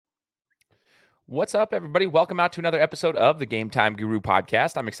What's up, everybody? Welcome out to another episode of the Game Time Guru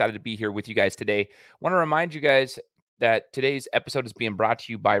podcast. I'm excited to be here with you guys today. I want to remind you guys that today's episode is being brought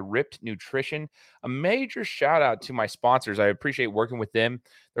to you by Ripped Nutrition. A major shout out to my sponsors. I appreciate working with them.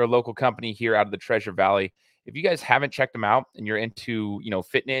 They're a local company here out of the Treasure Valley. If you guys haven't checked them out and you're into,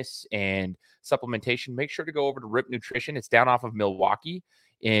 fitness and supplementation, make sure to go over to Ripped Nutrition. It's down off of Milwaukee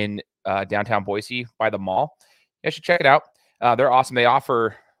in downtown Boise by the mall. You guys should check it out. They're awesome. They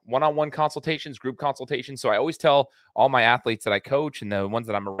offer one-on-one consultations, group consultations. So I always tell all my athletes that I coach and the ones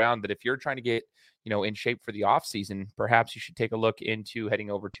that I'm around that if you're trying to get, in shape for the off season, perhaps you should take a look into heading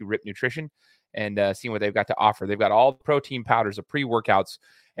over to Rip Nutrition and seeing what they've got to offer. They've got all the protein powders, the pre-workouts,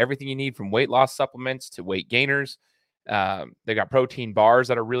 everything you need from weight loss supplements to weight gainers. They've got protein bars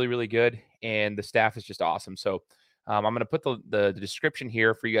that are really, really good, and the staff is just awesome. So I'm going to put the description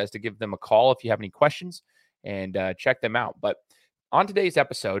here for you guys to give them a call if you have any questions and check them out. But on today's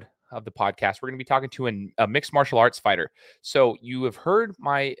episode of the podcast, we're going to be talking to a mixed martial arts fighter. So you have heard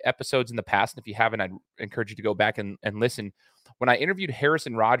my episodes in the past, and if you haven't, I'd encourage you to go back and listen. When I interviewed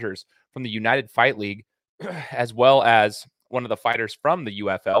Harrison Rogers from the United Fight League, as well as one of the fighters from the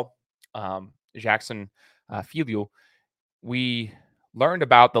UFL, Jackson Filio, we learned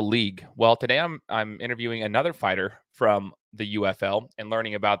about the league. Well, today I'm interviewing another fighter from the UFL and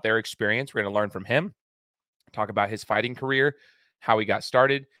learning about their experience. We're going to learn from him, talk about his fighting career, how he got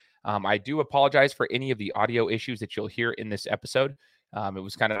started. I do apologize for any of the audio issues that you'll hear in this episode. It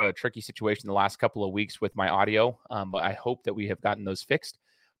was kind of a tricky situation the last couple of weeks with my audio, but I hope that we have gotten those fixed.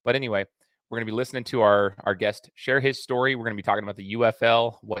 But anyway, we're going to be listening to our guest share his story. We're going to be talking about the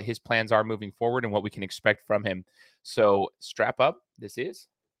UFL, what his plans are moving forward, and what we can expect from him. So strap up. This is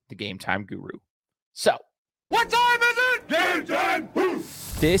the Game Time Guru. So, what time is it? Game time!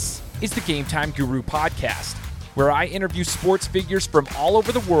 This is the Game Time Guru podcast, where I interview sports figures from all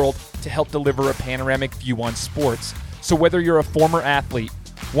over the world to help deliver a panoramic view on sports. So whether you're a former athlete,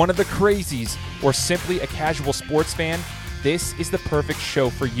 one of the crazies, or simply a casual sports fan, this is the perfect show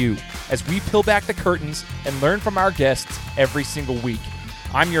for you as we peel back the curtains and learn from our guests every single week.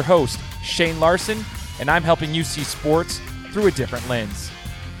 I'm your host, Shane Larson, and I'm helping you see sports through a different lens.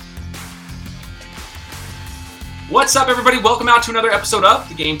 What's up, everybody? Welcome out to another episode of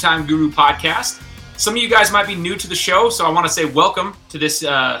the Game Time Guru podcast. Some of you guys might be new to the show, so I want to say welcome to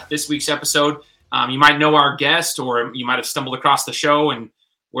this week's episode. You might know our guest, or you might have stumbled across the show, and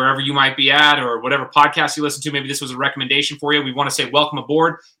wherever you might be at, or whatever podcast you listen to, maybe this was a recommendation for you. We want to say welcome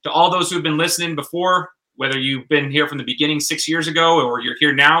aboard to all those who have been listening before, whether you've been here from the beginning 6 years ago or you're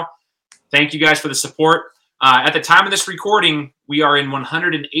here now. Thank you guys for the support. At the time of this recording, we are in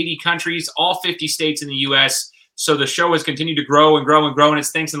 180 countries, all 50 states in the U.S., so the show has continued to grow and grow and grow, and it's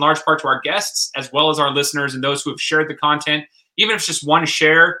thanks in large part to our guests as well as our listeners and those who have shared the content. Even if it's just one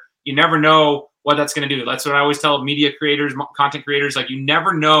share, you never know what that's going to do. That's what I always tell media creators, content creators, like you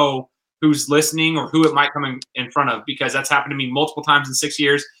never know who's listening or who it might come in front of, because that's happened to me multiple times in 6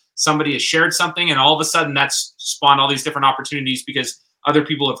 years. Somebody has shared something, and all of a sudden that's spawned all these different opportunities because other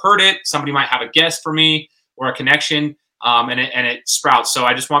people have heard it. Somebody might have a guest for me or a connection, and it sprouts. So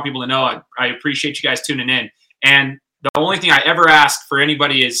I just want people to know I appreciate you guys tuning in. And the only thing I ever ask for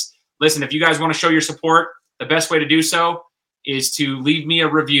anybody is, listen, if you guys want to show your support, the best way to do so is to leave me a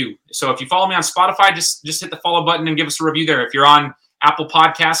review. So if you follow me on Spotify, just hit the follow button and give us a review there. If you're on Apple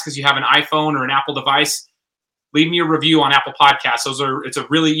Podcasts because you have an iPhone or an Apple device, leave me a review on Apple Podcasts. It's a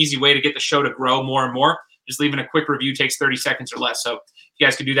really easy way to get the show to grow more and more. Just leaving a quick review takes 30 seconds or less. So you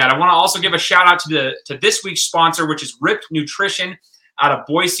guys can do that. I want to also give a shout out to this week's sponsor, which is Ripped Nutrition out of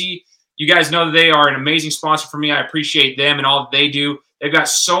Boise. You guys know that they are an amazing sponsor for me. I appreciate them and all that they do. They've got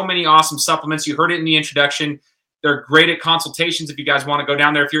so many awesome supplements. You heard it in the introduction. They're great at consultations if you guys want to go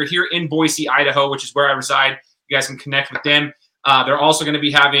down there. If you're here in Boise, Idaho, which is where I reside, you guys can connect with them. They're also going to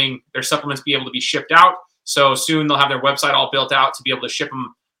be having their supplements be able to be shipped out. So soon they'll have their website all built out to be able to ship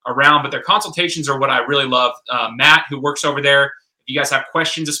them around. But their consultations are what I really love. Matt, who works over there, if you guys have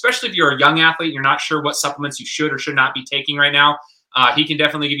questions, especially if you're a young athlete and you're not sure what supplements you should or should not be taking right now, he can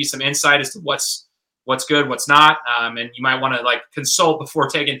definitely give you some insight as to what's good, what's not. And you might want to consult before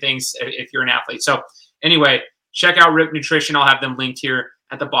taking things if you're an athlete. So anyway, check out Rip Nutrition. I'll have them linked here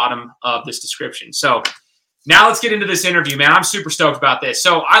at the bottom of this description. So now let's get into this interview, man. I'm super stoked about this.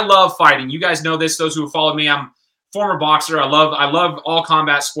 So I love fighting. You guys know this. Those who have followed me, I'm a former boxer. I love all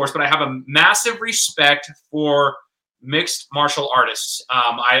combat sports, but I have a massive respect for mixed martial artists.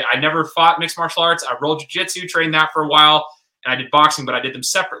 I never fought mixed martial arts. I rolled jiu-jitsu, trained that for a while. And I did boxing, but I did them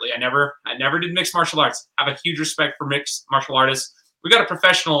separately. I never did mixed martial arts. I have a huge respect for mixed martial artists. We got a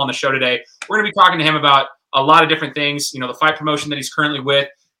professional on the show today. We're going to be talking to him about a lot of different things. The fight promotion that he's currently with,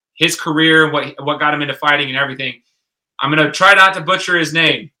 his career, what got him into fighting and everything. I'm going to try not to butcher his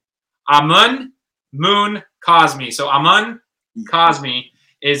name. Amun Cosme. So Amun Cosme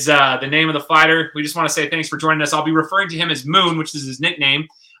is the name of the fighter. We just want to say thanks for joining us. I'll be referring to him as Moon, which is his nickname,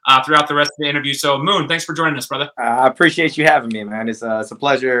 throughout the rest of the interview. So Moon, thanks for joining us, brother. I appreciate you having me, man. It's a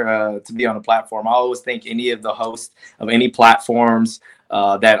pleasure to be on the platform. I always think any of the hosts of any platforms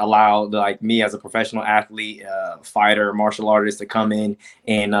that allow like me as a professional athlete, fighter, martial artist to come in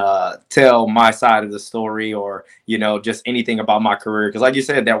and tell my side of the story, or, you know, just anything about my career. Because like you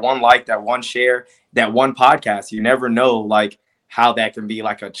said, that one like, that one share, that one podcast, you never know like how that can be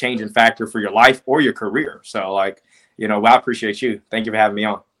like a changing factor for your life or your career. So like, you know, I appreciate you. Thank you for having me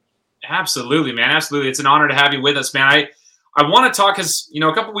on. Absolutely, man. Absolutely. It's an honor to have you with us, man. I want to talk because, you know,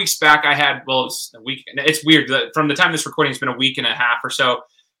 a couple weeks back I had, well, it's a week. It's weird that from the time of this recording, it's been a week and a half or so,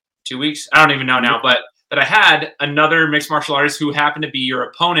 2 weeks. I don't even know now, but that I had another mixed martial artist who happened to be your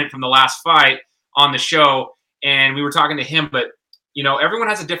opponent from the last fight on the show. And we were talking to him, but, you know, everyone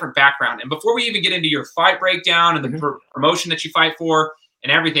has a different background. And before we even get into your fight breakdown and the promotion that you fight for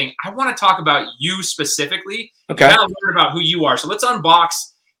and everything, I want to talk about you specifically. Okay. Kind of learn about who you are. So let's unbox,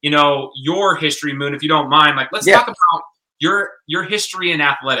 you know, your history, Moon, if you don't mind. Like, let's talk about your history in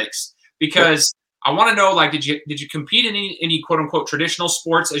athletics, because I want to know, like, did you compete in any quote unquote traditional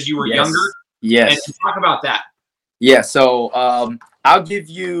sports as you were younger? Yes. And talk about that. Yeah. So I'll give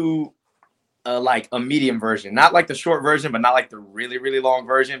you like a medium version, not like the short version, but not like the really, really long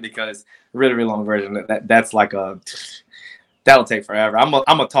version, because really, really long version, that's like that'll take forever.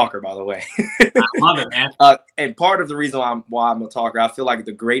 I'm a talker, by the way. I love it, man. And part of the reason why I'm a talker, I feel like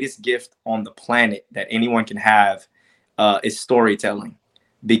the greatest gift on the planet that anyone can have is storytelling,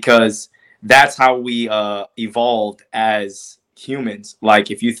 because that's how we evolved as humans. Like,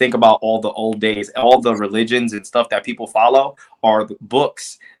 if you think about all the old days, all the religions and stuff that people follow are the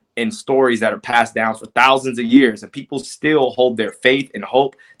books and stories that are passed down for thousands of years, and people still hold their faith and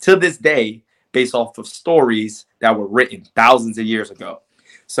hope to this day based off of stories that were written thousands of years ago.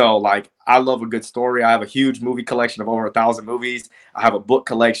 So like, I love a good story. I have a huge movie collection of over 1,000 movies. I have a book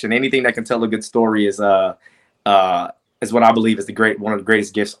collection. Anything that can tell a good story is what I believe is one of the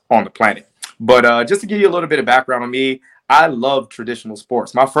greatest gifts on the planet. But just to give you a little bit of background on me, I love traditional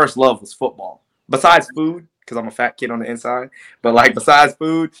sports. My first love was football. Besides food, because I'm a fat kid on the inside, but like besides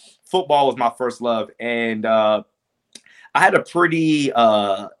food, football was my first love. And I had a pretty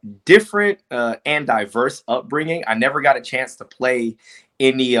different and diverse upbringing. I never got a chance to play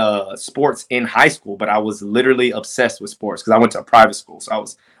any sports in high school, but I was literally obsessed with sports because I went to a private school. So I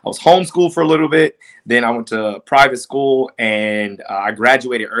was homeschooled for a little bit. Then I went to private school, and I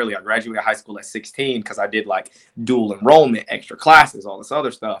graduated early. I graduated high school at 16 because I did like dual enrollment, extra classes, all this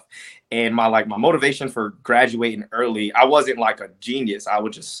other stuff. And my motivation for graduating early, I wasn't like a genius. I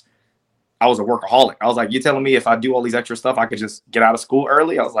was a workaholic. I was like, you telling me if I do all these extra stuff, I could just get out of school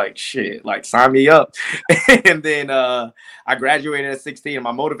early? I was like, shit, like sign me up. And then I graduated at 16. And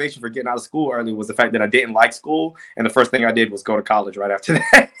my motivation for getting out of school early was the fact that I didn't like school. And the first thing I did was go to college right after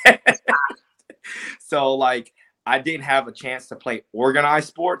that. So like, I didn't have a chance to play organized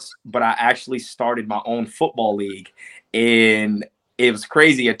sports, but I actually started my own football league. And it was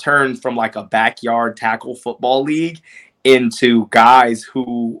crazy. It turned from like a backyard tackle football league into guys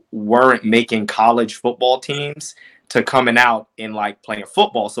who weren't making college football teams to coming out and like playing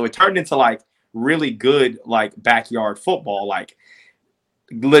football. So it turned into like really good like backyard football, like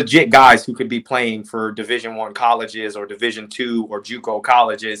legit guys who could be playing for Division I colleges or Division II or JUCO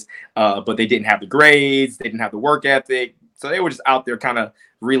colleges, but they didn't have the grades, they didn't have the work ethic. So they were just out there kind of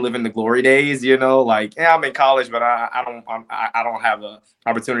reliving the glory days, you know, like, yeah, I'm in college, but I don't have an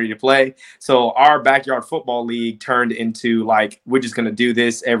opportunity to play. So our backyard football league turned into like, we're just going to do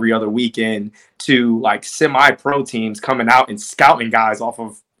this every other weekend, to like semi-pro teams coming out and scouting guys off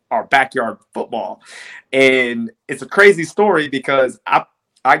of our backyard football. And it's a crazy story because I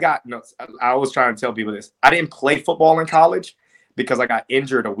was trying to tell people this. I didn't play football in college because I got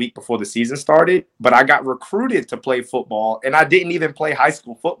injured a week before the season started, but I got recruited to play football, and I didn't even play high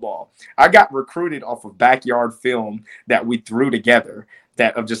school football. I got recruited off of backyard film that we threw together,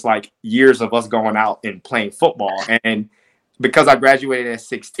 that of just like years of us going out and playing football. And because I graduated at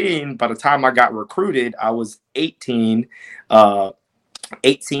 16, by the time I got recruited, I was 18 or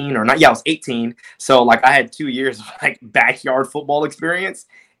not. Yeah, I was 18. So like I had 2 years of like backyard football experience,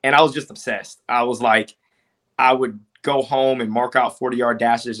 and I was just obsessed. I was like, I would go home and mark out 40-yard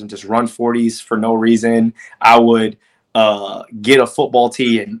dashes and just run 40s for no reason. I would get a football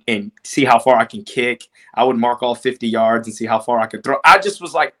tee and see how far I can kick. I would mark all 50 yards and see how far I could throw. I just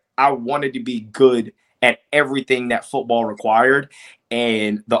was like, I wanted to be good at everything that football required.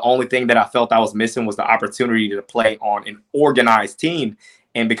 And the only thing that I felt I was missing was the opportunity to play on an organized team.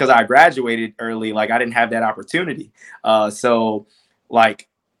 And because I graduated early, like I didn't have that opportunity. So like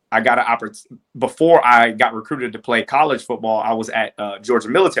I got an opportunity before I got recruited to play college football. I was at Georgia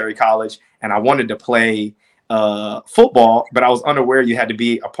Military College, and I wanted to play football, but I was unaware you had to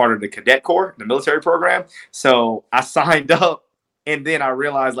be a part of the cadet corps, the military program. So I signed up, and then I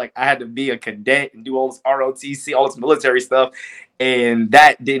realized like I had to be a cadet and do all this ROTC, all this military stuff. And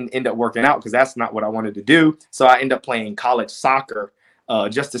that didn't end up working out because that's not what I wanted to do. So I ended up playing college soccer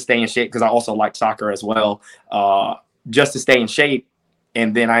just to stay in shape, because I also like soccer as well, just to stay in shape.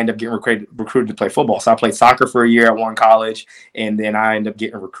 And then I ended up getting recruited to play football. So I played soccer for a year at one college, and then I ended up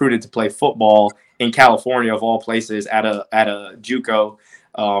getting recruited to play football in California, of all places, at a JUCO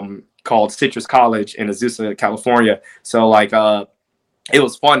called Citrus College in Azusa, California. So like it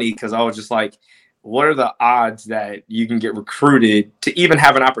was funny because I was just like, what are the odds that you can get recruited to even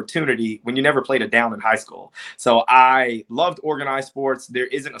have an opportunity when you never played a down in high school? So I loved organized sports. There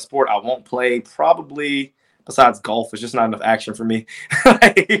isn't a sport I won't play, probably besides golf. It's just not enough action for me.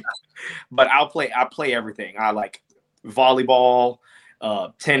 But I play everything. I like volleyball,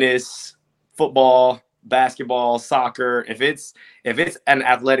 tennis, football, basketball, soccer. If it's an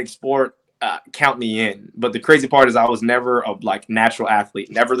athletic sport, count me in. But the crazy part is I was never a like natural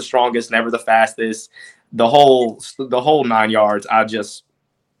athlete, never the strongest, never the fastest, the whole 9 yards.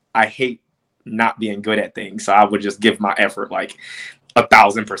 I hate not being good at things. So I would just give my effort like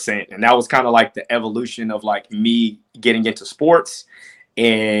 1,000%. And that was kind of like the evolution of like me getting into sports.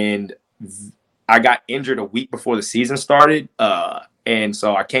 And I got injured a week before the season started. And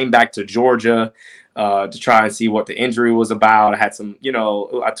so I came back to Georgia to try and see what the injury was about. I had some,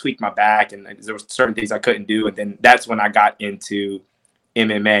 I tweaked my back, and there was certain things I couldn't do. And then that's when I got into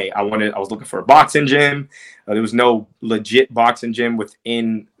MMA. I was looking for a boxing gym. There was no legit boxing gym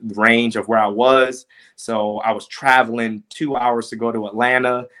within range of where I was. So I was traveling 2 hours to go to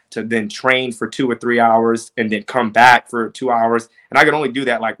Atlanta to then train for 2 or 3 hours and then come back for 2 hours. And I could only do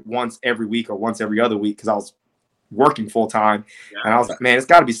that like once every week or once every other week because I was working full time. Yeah. And I was like, man, it's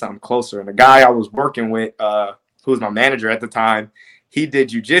got to be something closer. And the guy I was working with, who was my manager at the time, he did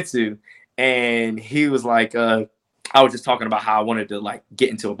jiu-jitsu. And he was like, I was just talking about how I wanted to like get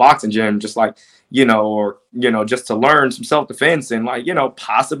into a boxing gym, just like, just to learn some self-defense and like,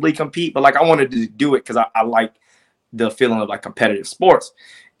 possibly compete. But like, I wanted to do it because I like the feeling of like competitive sports.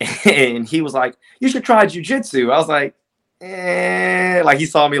 And he was like, you should try jiu-jitsu. I was like, like he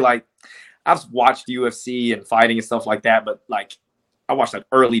saw me like, I've watched UFC and fighting and stuff like that, but like I watched like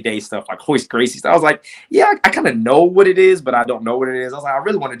early day stuff like Hoist Gracie stuff. I was like, yeah, I kind of know what it is, but I don't know what it is. I was like, I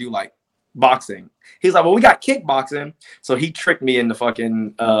really want to do like boxing. He's like, well, we got kickboxing. So he tricked me into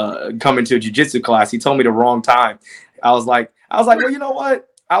fucking coming to a jiu-jitsu class. He told me the wrong time. I was like, well, you know what?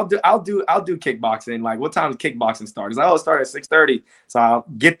 I'll do kickboxing. Like, what time does kickboxing start? He's like, oh, it starts at 6:30. So I'll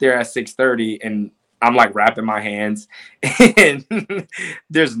get there at 6:30 and I'm like wrapping my hands and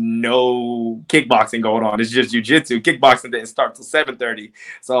there's no kickboxing going on. It's just jiu-jitsu. Kickboxing didn't start till 7:30.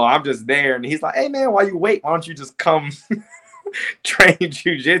 So I'm just there and he's like, hey man, why you wait? Why don't you just come train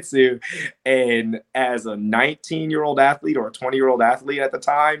jiu-jitsu? And as a 19-year-old athlete or a 20-year-old athlete at the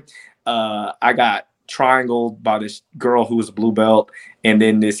time, I got triangled by this girl who was a blue belt. And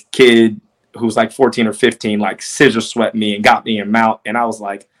then this kid who was like 14 or 15, like scissor swept me and got me in mount. And I was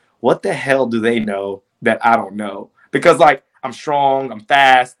like, what the hell do they know that I don't know? Because like I'm strong, I'm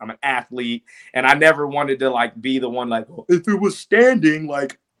fast, I'm an athlete, and I never wanted to like be the one like, well, if it was standing,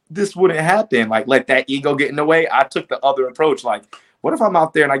 like this wouldn't happen. Like let that ego get in the way. I took the other approach. Like, what if I'm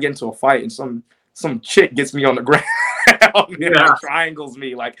out there and I get into a fight and some chick gets me on the ground and like triangles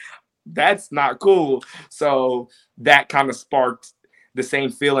me? Like that's not cool. So that kind of sparked the same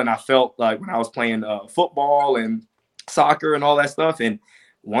feeling I felt like when I was playing football and soccer and all that stuff. And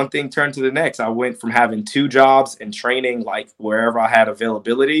one thing turned to the next. I went from having 2 jobs and training like wherever I had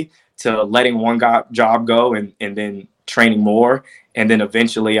availability to letting one job go and then training more. And then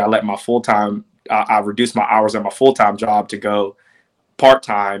eventually I let my full-time, I reduced my hours at my full-time job to go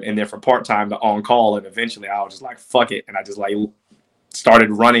part-time, and then from part-time to on-call. And eventually I was just like, fuck it. And I just like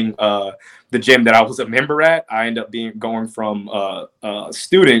started running the gym that I was a member at. I ended up going from a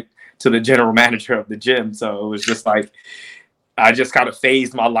student to the general manager of the gym. So it was just like, I just kind of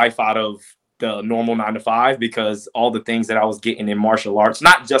phased my life out of the normal 9 to 5 because all the things that I was getting in martial arts,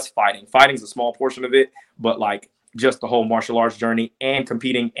 not just fighting's a small portion of it, but like just the whole martial arts journey and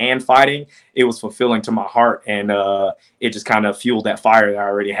competing and fighting, it was fulfilling to my heart. And it just kind of fueled that fire that I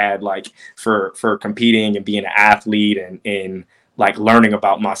already had, like for competing and being an athlete and like learning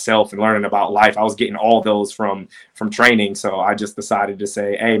about myself and learning about life. I was getting all those from training. So I just decided to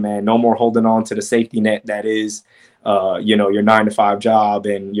say, hey man, no more holding on to the safety net that is, you know, your 9-to-5 job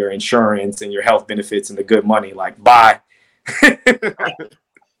and your insurance and your health benefits and the good money. Like, bye.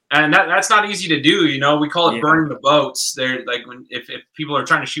 And that's not easy to do. You know, we call it burning the boats. They're like, if people are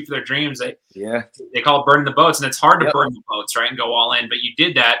trying to shoot for their dreams, they call it burning the boats, and it's hard to burn the boats, right, and go all in. But you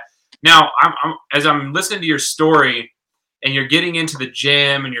did that. Now, as I'm listening to your story, and you're getting into the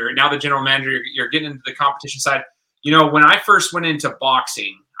gym, and you're now the general manager, you're getting into the competition side. You know, when I first went into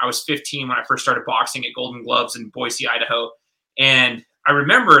boxing, I was 15 when I first started boxing at Golden Gloves in Boise, Idaho, and I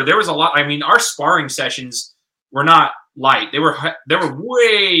remember there was a lot. I mean, our sparring sessions were not light. They were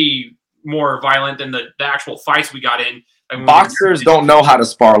way more violent than the actual fights we got in. Like, boxers don't know how to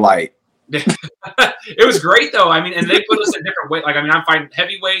spar light. It was great though. I mean, and they put us in different weight. Like, I mean, I'm fighting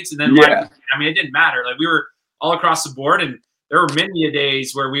heavyweights and then light. I mean, it didn't matter. Like, we were all across the board, and there were many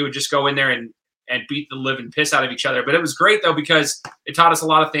days where we would just go in there and beat the living piss out of each other. But it was great though, because it taught us a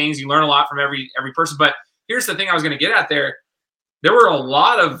lot of things. You learn a lot from every person. But here's the thing I was going to get at there. There were a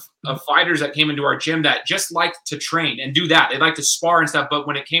lot of fighters that came into our gym that just liked to train and do that. They like to spar and stuff. But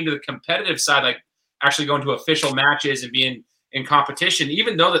when it came to the competitive side, like actually going to official matches and being in competition,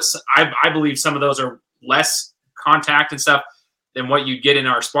 even though I believe some of those are less contact and stuff than what you get in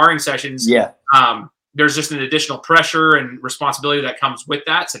our sparring sessions. Yeah. There's just an additional pressure and responsibility that comes with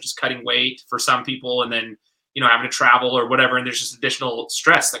that, such as cutting weight for some people and then, you know, having to travel or whatever. And there's just additional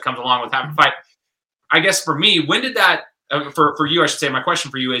stress that comes along with having to fight. I guess for me, when did that, for you, I should say, my question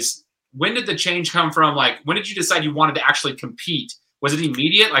for you is, when did the change come from? Like, when did you decide you wanted to actually compete? Was it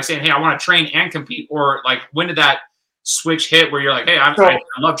immediate, like saying, hey, I want to train and compete? Or like, when did that switch hit where you're like, hey, I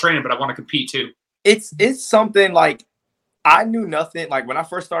love training, but I want to compete too? It's something like, I knew nothing. Like, when I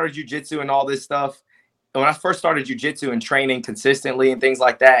first started jiu-jitsu and all this stuff, when I first started jiu-jitsu and training consistently and things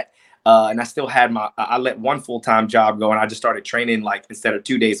like that, and I still had I let one full-time job go, and I just started training, like, instead of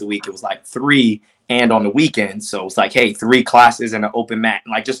 2 days a week, it was like 3 and on the weekends. So it's like, hey, 3 classes and an open mat.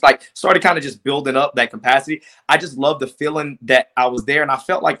 And like, just like started kind of just building up that capacity. I just loved the feeling that I was there. And I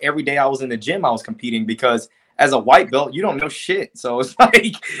felt like every day I was in the gym, I was competing, because as a white belt, you don't know shit. So it's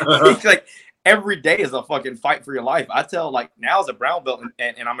like, it's like every day is a fucking fight for your life. I tell, like, now as a brown belt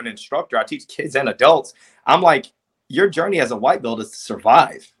and I'm an instructor, I teach kids and adults. I'm like, your journey as a white belt is to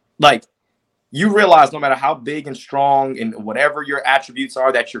survive. Like, you realize no matter how big and strong and whatever your attributes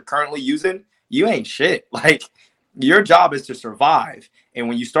are that you're currently using, you ain't shit. Like, your job is to survive. And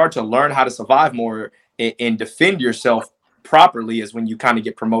when you start to learn how to survive more and defend yourself properly is when you kind of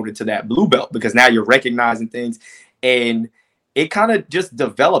get promoted to that blue belt, because now you're recognizing things. And it kind of just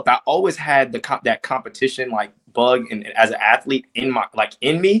developed. I always had that competition like bug and as an athlete in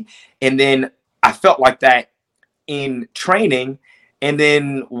me. And then I felt like that in training. And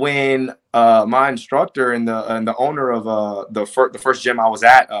then when my instructor and the owner of the first gym I was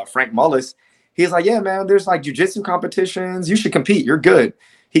at, Frank Mullis, he's like, yeah, man, there's like jiu-jitsu competitions. You should compete. You're good.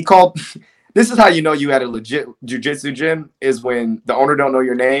 He called. This is how you know you at a legit jiu-jitsu gym, is when the owner don't know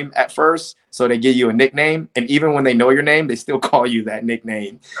your name at first, so they give you a nickname. And even when they know your name, they still call you that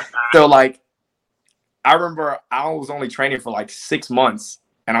nickname. So like, I remember I was only training for like 6 months,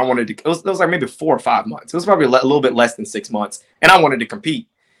 and I wanted to. It was like maybe 4 or 5 months. It was probably a little bit less than 6 months, and I wanted to compete.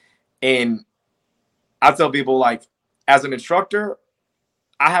 And I tell people, like, as an instructor,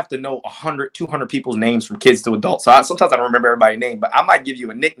 I have to know 100, 200 people's names from kids to adults. So sometimes I don't remember everybody's name, but I might give you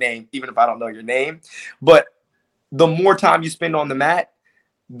a nickname even if I don't know your name. But the more time you spend on the mat,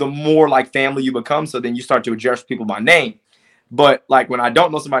 the more like family you become. So then you start to address people by name. But like, when I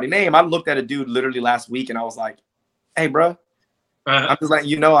don't know somebody's name, I looked at a dude literally last week and I was like, hey, bro, I'm just letting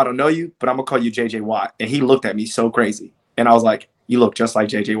you know I don't know you, but I'm going to call you JJ Watt. And he looked at me so crazy. And I was like, you look just like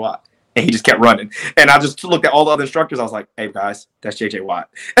JJ Watt. And he just kept running. And I just looked at all the other instructors. I was like, hey, guys, that's JJ Watt.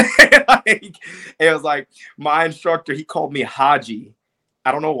 It was like, my instructor, he called me Haji.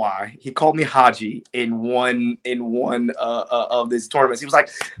 I don't know why. He called me Haji in one of these tournaments. He was like,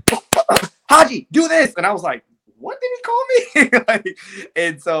 Haji, do this. And I was like, what did he call me?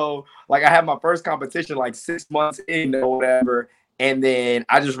 And so, like, I had my first competition like 6 months in or whatever. And then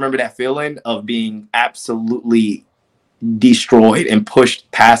I just remember that feeling of being absolutely destroyed and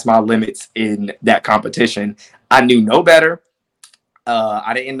pushed past my limits in that competition. I knew no better.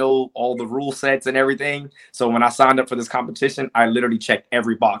 I didn't know all the rule sets and everything. So when I signed up for this competition, I literally checked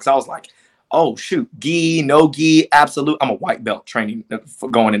every box. I was like, oh, shoot, gi, no gi, absolute. I'm a white belt training,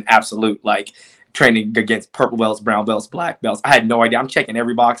 going in absolute, like training against purple belts, brown belts, black belts. I had no idea. I'm checking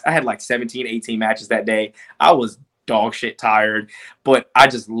every box. I had like 17, 18 matches that day. I was dog shit tired, but I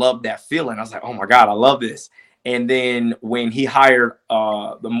just loved that feeling. I was like, oh my God, I love this. And then when he hired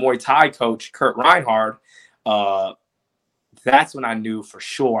the Muay Thai coach, Kurt Reinhardt, that's when I knew for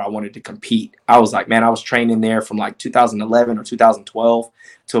sure I wanted to compete. I was like, man, I was training there from like 2011 or 2012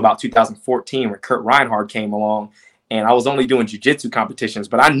 to about 2014 when Kurt Reinhardt came along. And I was only doing jiu-jitsu competitions,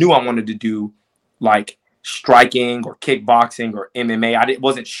 but I knew I wanted to do like striking or kickboxing or MMA.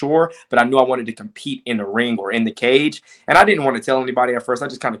 Wasn't sure, but I knew I wanted to compete in the ring or in the cage. And I didn't want to tell anybody at first. I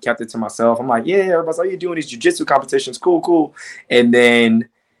just kind of kept it to myself. I'm like, yeah, everybody's like, you're doing these jiu-jitsu competitions. Cool. And then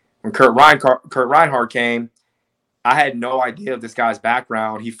when Kurt Reinhardt came, I had no idea of this guy's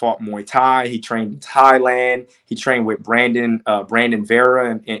background. He fought Muay Thai. He trained in Thailand. He trained with Brandon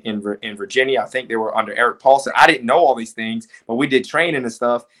Vera in Virginia. I think they were under Eric Paulson. I didn't know all these things, but we did training and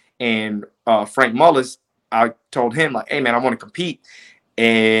stuff. And Frank Mullis, I told him, like, hey, man, I want to compete.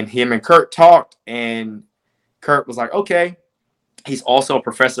 And him and Kurt talked, and Kurt was like, okay. He's also a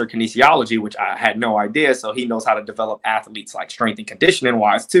professor of kinesiology, which I had no idea. So he knows how to develop athletes like strength and conditioning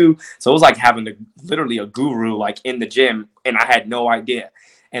wise too. So it was like having literally a guru like in the gym, and I had no idea.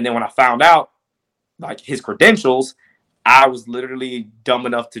 And then when I found out like his credentials, I was literally dumb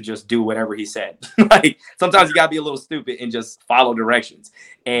enough to just do whatever he said. Like sometimes you gotta be a little stupid and just follow directions.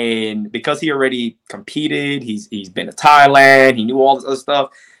 And because he already competed, he's been to Thailand, he knew all this other stuff.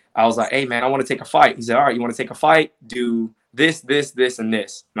 I was like, hey man, I want to take a fight. He said, all right, you want to take a fight? Do this, and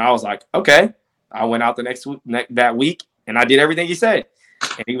this. And I was like, okay. I went out that week and I did everything he said.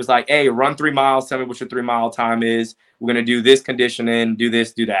 And he was like, hey, run 3 miles. Tell me what your 3 mile time is. We're going to do this conditioning, do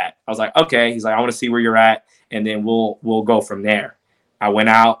this, do that. I was like, okay. He's like, I want to see where you're at. And then we'll go from there. I went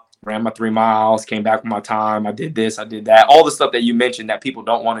out, ran my 3 miles, came back with my time. I did this, I did that. All the stuff that you mentioned that people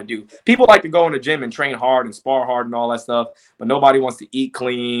don't want to do. People like to go in the gym and train hard and spar hard and all that stuff, but nobody wants to eat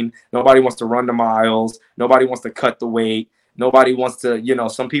clean. Nobody wants to run the miles. Nobody wants to cut the weight. Nobody wants to,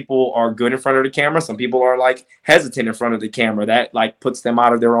 some people are good in front of the camera. Some people are like hesitant in front of the camera. That like puts them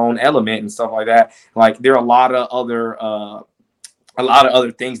out of their own element and stuff like that. Like there are a lot of other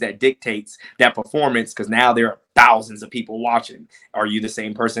things that dictates that performance, because now there are thousands of people watching. Are you the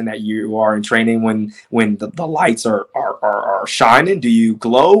same person that you are in training when the lights are shining? Do you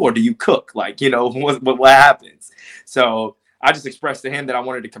glow or do you cook? Like, what happens? So I just expressed to him that I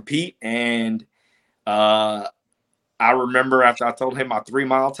wanted to compete. And I remember after I told him my 3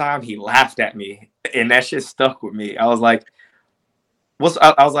 mile time, he laughed at me, and that shit stuck with me. I was like,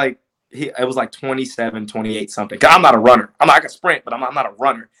 it was like 27, 28 something. Cause I'm not a runner. I can sprint, but I'm not a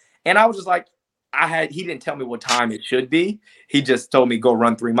runner. And I was just like, he didn't tell me what time it should be. He just told me go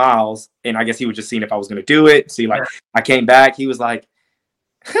run 3 miles. And I guess he was just seeing if I was going to do it. See, like I came back, he was like,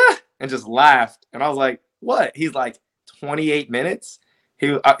 and just laughed. And I was like, what? He's like, 28 minutes.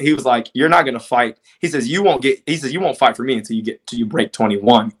 He was like, you're not going to fight. He says, you won't fight for me until you break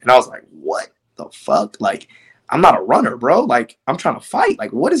 21. And I was like, what the fuck? Like, I'm not a runner, bro. Like, I'm trying to fight.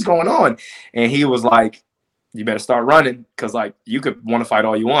 Like, what is going on? And he was like, you better start running, because like you could want to fight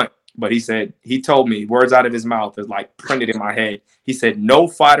all you want. But he told me, words out of his mouth is like printed in my head. He said, no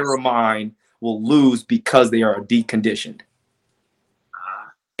fighter of mine will lose because they are deconditioned.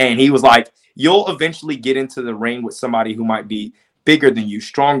 And he was like, you'll eventually get into the ring with somebody who might be bigger than you,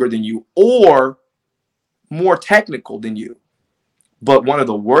 stronger than you, or more technical than you. But one of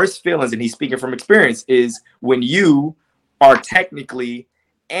the worst feelings, and he's speaking from experience, is when you are technically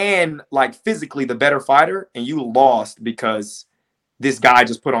and like physically the better fighter and you lost because this guy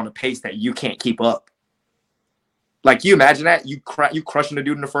just put on a pace that you can't keep up. Like, you imagine that? You crushing the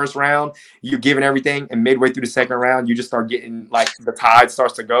dude in the first round, you're giving everything, and midway through the second round, you just start getting, like, the tide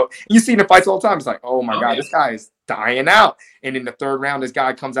starts to go. And you see in the fights all the time, it's like, oh my God, this guy is dying out. And in the third round, this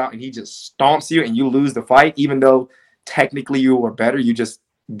guy comes out and he just stomps you and you lose the fight, even though technically you were better, you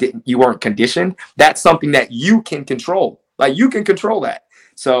weren't conditioned. That's something that you can control. Like, you can control that.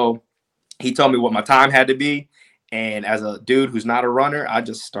 So he told me what my time had to be. And as a dude who's not a runner, I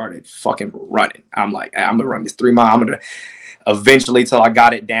just started fucking running. I'm like, I'm gonna run this 3 mile. I'm gonna eventually, till I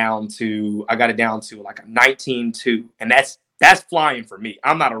got it down to like a 19.2. And that's flying for me.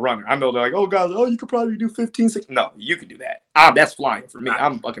 I'm not a runner. I know they're like, oh guys, you could probably do 15.6. No, you can do that. That's flying for me.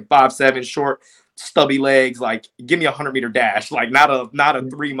 I'm fucking 5'7", short, stubby legs. Like, give me a 100-meter dash. Like, not a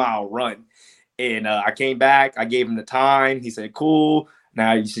 3 mile run. And I came back. I gave him the time. He said, cool.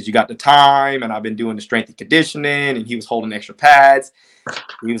 Now he says, you got the time, and I've been doing the strength and conditioning, and he was holding extra pads.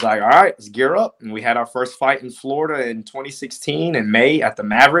 He was like, all right, let's gear up. And we had our first fight in Florida in 2016 in May at the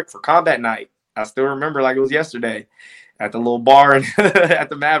Maverick for combat night. I still remember like it was yesterday at the little bar at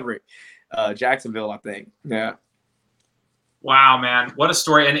the Maverick, Jacksonville, I think. Yeah. Wow, man. What a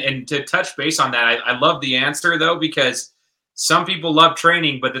story. And to touch base on that, I love the answer, though, because some people love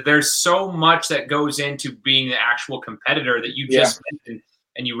training, but that there's so much that goes into being the actual competitor that you just mentioned,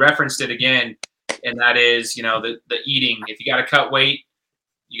 and you referenced it again, and that is, the eating. If you got to cut weight,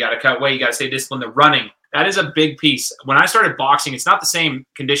 you got to cut weight. You got to stay disciplined. The running, that is a big piece. When I started boxing, it's not the same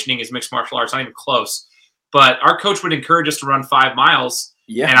conditioning as mixed martial arts, not even close. But our coach would encourage us to run 5 miles,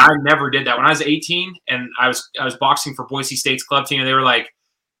 and I never did that. When I was 18 and I was boxing for Boise State's club team, and they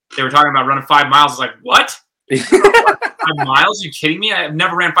were talking about running 5 miles. I was like, what? 5 miles? Are you kidding me? I've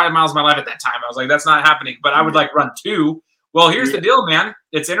never ran 5 miles in my life at that time. I was like, that's not happening. But I would run 2. Well, here's the deal, man.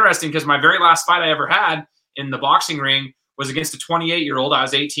 It's interesting because my very last fight I ever had in the boxing ring was against a 28-year-old. I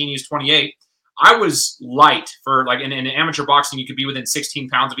was 18, he was 28. I was light for in amateur boxing, you could be within 16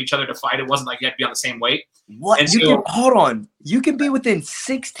 pounds of each other to fight. It wasn't like you had to be on the same weight. What? Hold on. You can be within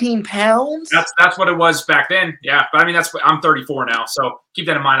 16 pounds? That's what it was back then. Yeah. But I mean, I'm 34 now. So keep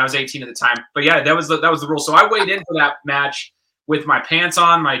that in mind. I was 18 at the time. But yeah, that was the rule. So I weighed in for that match with my pants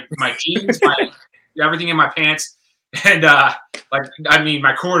on, my jeans, everything in my pants. And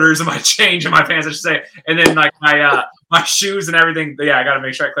my quarters and my change in my pants, I should say. And then my shoes and everything. But yeah, I got to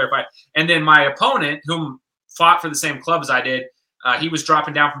make sure I clarify. And then my opponent, whom fought for the same club as I did, he was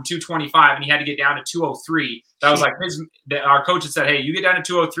dropping down from 225 and he had to get down to 203. That was our coach had said, hey, you get down to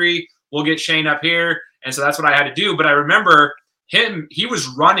 203, we'll get Shane up here. And so that's what I had to do. But I remember he was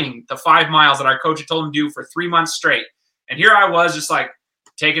running the 5 miles that our coach had told him to do for 3 months straight. And here I was just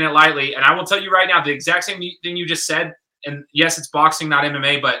taking it lightly. And I will tell you right now, the exact same thing you just said. And yes, it's boxing, not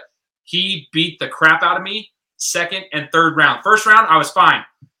MMA, but he beat the crap out of me second and third round. First round, I was fine.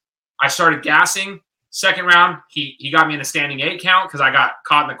 I started gassing. Second round, he got me in a standing 8 count because I got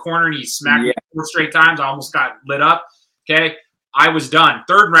caught in the corner and he smacked me 4 straight times. I almost got lit up. Okay. I was done.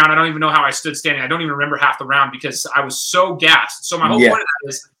 Third round, I don't even know how I stood standing. I don't even remember half the round because I was so gassed. So my whole point of that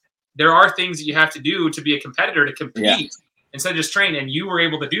is there are things that you have to do to be a competitor, to compete instead of just train. And you were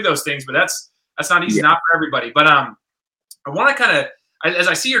able to do those things, but that's not easy, not for everybody. But I want to kind of, as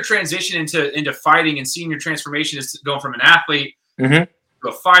I see your transition into fighting and seeing your transformation is going from an athlete to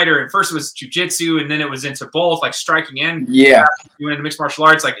a fighter. And first it was jiu-jitsu, and then it was into both, striking and doing into mixed martial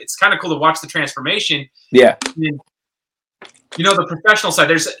arts. It's kind of cool to watch the transformation. Yeah. And then, the professional side,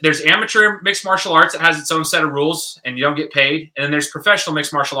 there's amateur mixed martial arts that has its own set of rules and you don't get paid. And then there's professional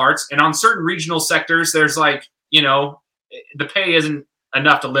mixed martial arts. And on certain regional sectors, there's the pay isn't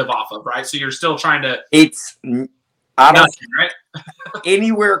enough to live off of, right? So you're still trying to. Right?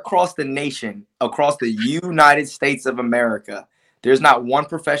 Anywhere across the nation, across the United States of America, there's not one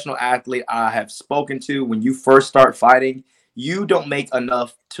professional athlete I have spoken to when you first start fighting, you don't make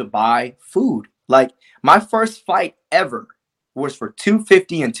enough to buy food. My first fight ever was for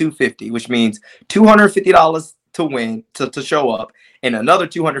 $250 and $250, which means $250 to win, to show up, and another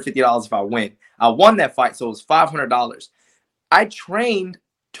 $250 if I win. I won that fight, so it was $500. I trained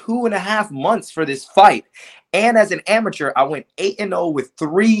 2.5 months for this fight. And as an amateur, I went 8-0 with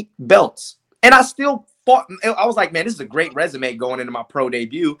 3 belts. And I still fought. I was like, man, this is a great resume going into my pro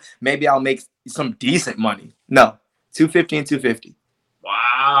debut. Maybe I'll make some decent money. No, $250 and $250.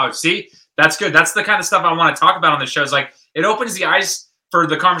 Wow. See, that's good. That's the kind of stuff I want to talk about on the show. It's it opens the eyes for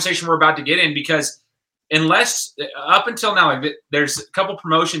the conversation we're about to get in, because unless up until now, there's a couple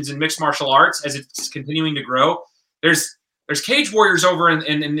promotions in mixed martial arts as it's continuing to grow. There's Cage Warriors over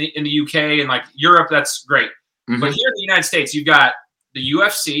in the UK and Europe. That's great. But here in the United States, you've got the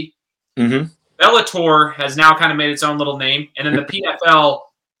UFC. Bellator has now kind of made its own little name. And then the PFL,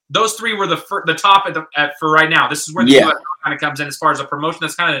 those 3 were the top for right now. This is where the UFL kind of comes in as far as a promotion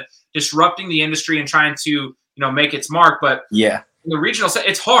that's kind of disrupting the industry and trying to, make its mark. But in the regional set,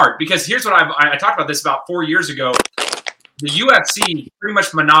 it's hard because here's what I talked about this about 4 years ago. The UFC pretty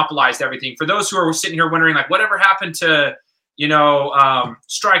much monopolized everything. For those who are sitting here wondering, whatever happened to,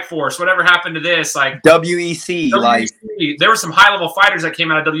 Strike Force, whatever happened to this, WEC, there were some high level fighters that came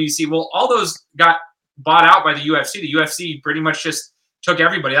out of WEC. Well, all those got bought out by the UFC. The UFC pretty much just took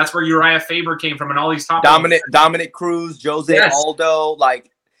everybody. That's where Uriah Faber came from, and all these top Dominic Cruz, Jose Aldo,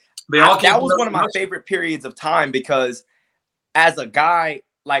 that was one of my favorite periods of time because as a guy,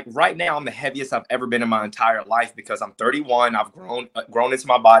 right now I'm the heaviest I've ever been in my entire life because I'm 31. I've grown into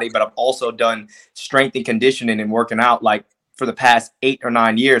my body, but I've also done strength and conditioning and working out for the past 8 or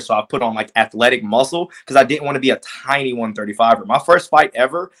 9 years. So I've put on athletic muscle because I didn't want to be a tiny 135er. My first fight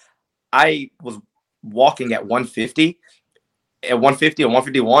ever, I was walking at 150 or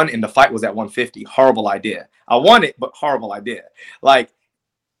 151, and the fight was at 150. Horrible idea. I won it, but horrible idea. I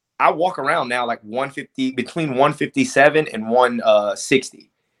walk around now 150, between 157 and 160.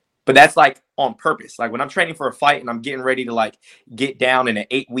 But that's on purpose. Like when I'm training for a fight and I'm getting ready to like get down in an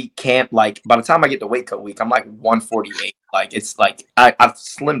 8-week camp, like by the time I get to weight cut week, I'm like 148. Like it's like I've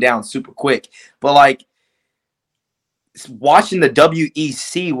slimmed down super quick. But like watching the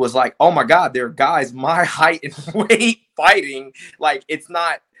WEC was like, oh my God, there are guys my height and weight fighting. Like it's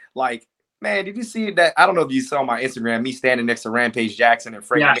not like, man, did you see that? I don't know if you saw my Instagram, me standing next to Rampage Jackson and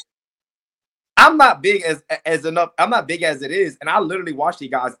Frank. Yeah. I'm not big as enough. I'm not big as it is. And I literally watch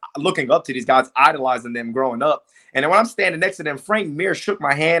these guys, looking up to these guys, idolizing them growing up. And then when I'm standing next to them, Frank Mir shook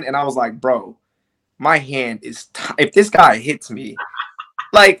my hand and I was like, bro, my hand is, if this guy hits me,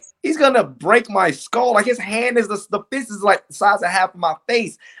 like he's going to break my skull. Like his hand is the fist is like the size of half of my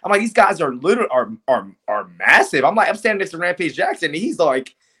face. I'm like, these guys are literally are massive. I'm like, I'm standing next to Rampage Jackson and he's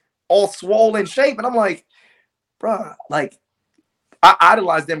like all swollen shape. And I'm like, bro, like, I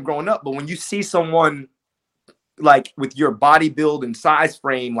idolized them growing up, but when you see someone like with your body build and size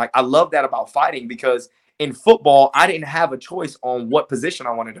frame, like I love that about fighting because in football, I didn't have a choice on what position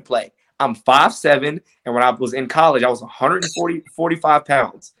I wanted to play. I'm 5'7", and when I was in college, I was 45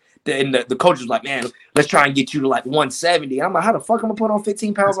 pounds. And the coach was like, man, let's try and get you to like 170. And I'm like, how the fuck am I put on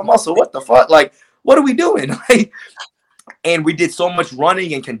 15 pounds of muscle? What the fuck? Like, what are we doing? Like, and we did so much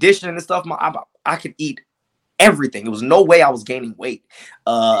running and conditioning and stuff. I could eat everything. It was no way I was gaining weight.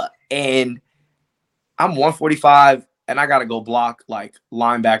 And I'm 145 and I got to go block like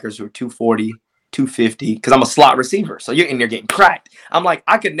linebackers who are 240, 250 because I'm a slot receiver. So you're in there getting cracked. I'm like,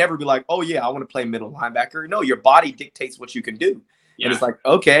 I could never be like, oh yeah, I want to play middle linebacker. No, your body dictates what you can do. Yeah. And it's like,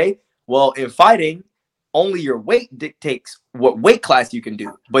 okay, well, in fighting, only your weight dictates what weight class you can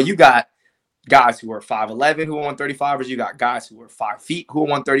do. But you got guys who are 5'11", who are 135ers. You got guys who are 5 feet, who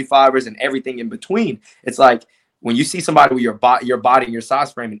are 135ers, and everything in between. It's like when you see somebody with your body and your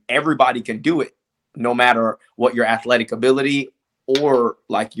size frame, and everybody can do it, no matter what your athletic ability or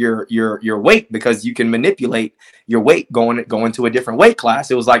like your weight, because you can manipulate your weight going to a different weight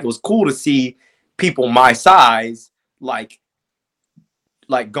class. It was cool to see people my size like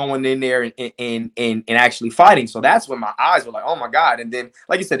going in there and actually fighting. So that's when my eyes were like, oh my God. And then,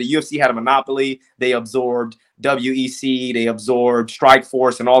 like you said, the UFC had a monopoly. They absorbed WEC, they absorbed Strike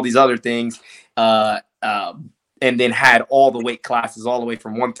Force and all these other things. And then had all the weight classes all the way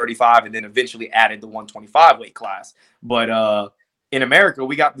from 135 and then eventually added the 125 weight class. But in America,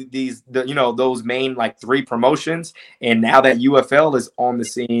 we got those main like 3 promotions. And now that UFL is on the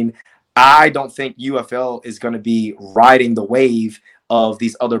scene, I don't think UFL is going to be riding the wave of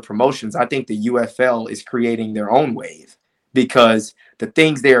these other promotions. I think the UFL is creating their own wave because the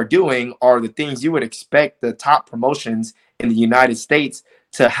things they are doing are the things you would expect the top promotions in the United States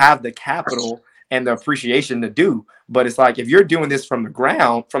to have the capital and the appreciation to do. But it's like, if you're doing this from the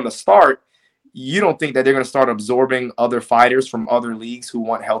ground, from the start, you don't think that they're going to start absorbing other fighters from other leagues who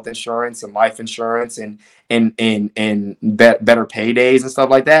want health insurance and life insurance and better paydays and stuff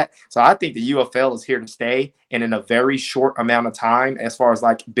like that. So I think the UFL is here to stay. And in a very short amount of time, as far as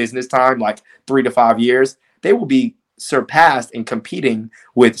like business time, like 3 to 5 years, they will be surpassed and competing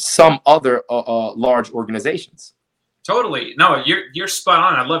with some other large organizations. Totally. No, you're spot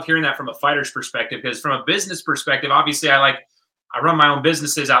on. I love hearing that from a fighter's perspective, because from a business perspective, obviously I run my own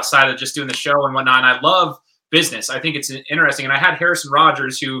businesses outside of just doing the show and whatnot. And I love business. I think it's interesting. And I had Harrison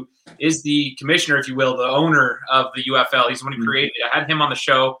Rogers, who is the commissioner, if you will, the owner of the UFL. He's the one who created it. I had him on the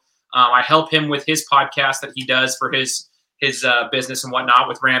show. I help him with his podcast that he does for his business and whatnot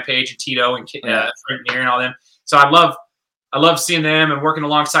with Rampage and Tito and Frank Mir and all them. So I love seeing them and working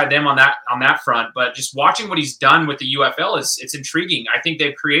alongside them on that front. But just watching what he's done with the UFL it's intriguing. I think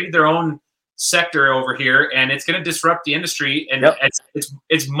they've created their own sector over here, and it's going to disrupt the industry. And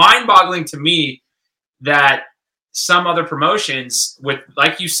it's mind-boggling to me that some other promotions, with,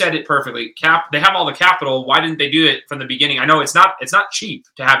 like you said it perfectly, they have all the capital. Why didn't they do it from the beginning? I know it's not cheap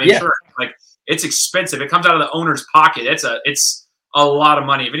to have insurance. Like, it's expensive. It comes out of the owner's pocket. It's a lot of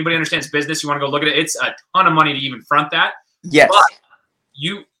money. If anybody understands business, you want to go look at it. It's a ton of money to even front that. Yes. But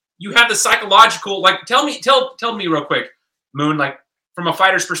you have the psychological, like, tell me real quick, Moon, like, from a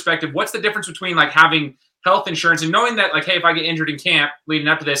fighter's perspective, what's the difference between like having health insurance and knowing that, like, hey, if I get injured in camp leading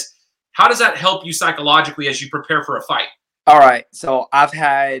up to this, how does that help you psychologically as you prepare for a fight? All right. So I've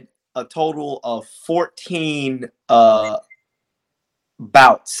had a total of 14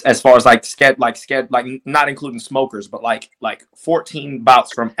 bouts, as far as like not including smokers, but like 14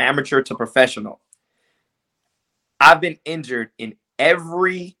 bouts from amateur to professional. I've been injured in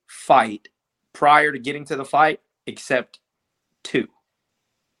every fight prior to getting to the fight except 2.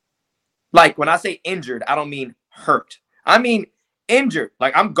 Like, when I say injured, I don't mean hurt. I mean injured.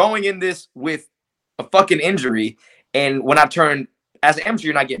 Like, I'm going in this with a fucking injury. And when I turn as an amateur,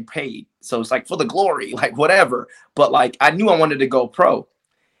 you're not getting paid. So it's like for the glory, like whatever. But like I knew I wanted to go pro.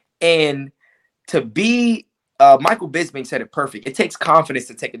 And to be Michael Bisping said it perfect. It takes confidence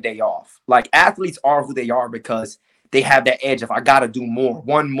to take a day off. Like athletes are who they are because they have that edge. If I got to do more,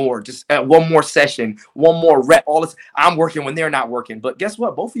 one more, just one more session, one more rep, all this, I'm working when they're not working. But guess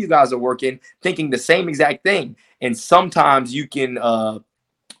what? Both of you guys are working, thinking the same exact thing. And sometimes you can, one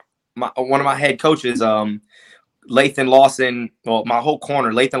of my head coaches, Lathan Lawson, well, my whole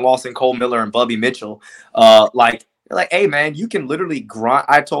corner, Lathan Lawson, Cole Miller, and Bubby Mitchell, like, hey man, you can literally grind.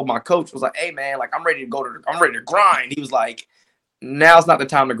 I told my coach, was like, hey man, like I'm ready to grind. He was like, now's not the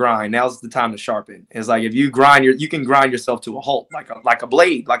time to grind. Now's the time to sharpen. It's like if you grind, you can grind yourself to a halt, like a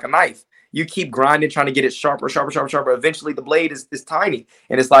blade, like a knife. You keep grinding, trying to get it sharper. Eventually, the blade is tiny,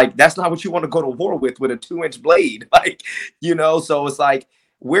 and it's like that's not what you want to go to war with a 2-inch blade, like So it's like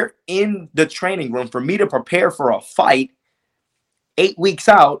we're in the training room for me to prepare for a fight 8 weeks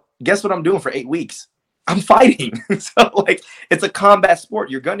out. Guess what I'm doing for 8 weeks? I'm fighting. So like it's a combat sport.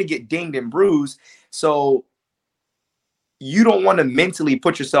 You're going to get dinged and bruised. So you don't want to mentally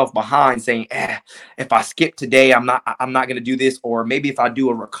put yourself behind saying, if I skip today, I'm not going to do this. Or maybe if I do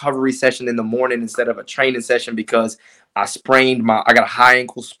a recovery session in the morning instead of a training session because I got a high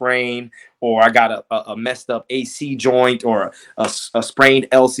ankle sprain, or I got a messed up AC joint, or a sprained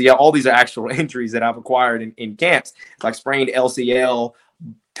LCL. All these are actual injuries that I've acquired in camps. Like sprained LCL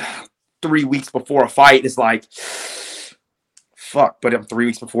 3 weeks before a fight. It's like, fuck, but I'm 3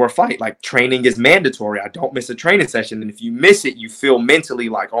 weeks before a fight. Like training is mandatory. I don't miss a training session. And if you miss it, you feel mentally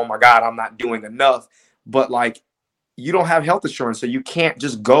like, oh my God, I'm not doing enough. But like you don't have health insurance, so you can't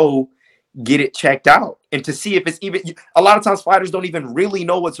just go get it checked out. And to see if it's even, a lot of times fighters don't even really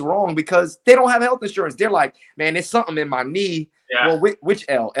know what's wrong because they don't have health insurance. They're like, man, there's something in my knee. Yeah. Well, which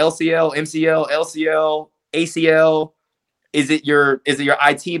L? LCL, MCL, LCL, ACL? Is it your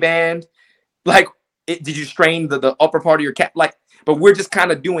IT band? Like, did you strain the upper part of your cap? Like, but we're just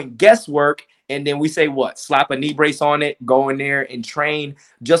kind of doing guesswork, and then we say what? Slap a knee brace on it, go in there and train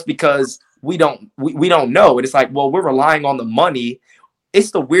just because we don't know. And it's like, well, we're relying on the money.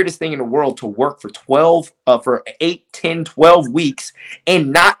 It's the weirdest thing in the world to work for 8, 10, 12 weeks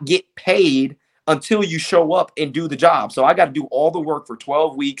and not get paid until you show up and do the job. So I got to do all the work for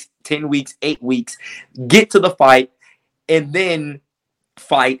 12 weeks, 10 weeks, 8 weeks, get to the fight, and then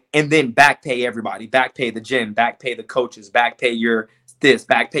fight, and then back pay everybody, back pay the gym, back pay the coaches, back pay your this,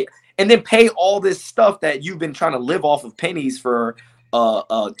 back pay, and then pay all this stuff that you've been trying to live off of pennies for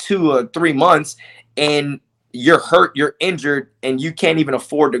 2 or 3 months, and you're hurt, you're injured, and you can't even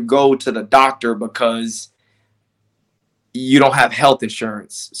afford to go to the doctor because you don't have health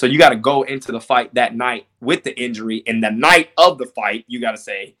insurance. So you got to go into the fight that night with the injury, and the night of the fight, you got to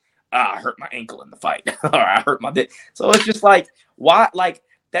say, I hurt my ankle in the fight, or I hurt my dick. So it's just like, why? Like,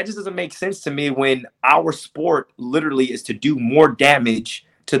 that just doesn't make sense to me when our sport literally is to do more damage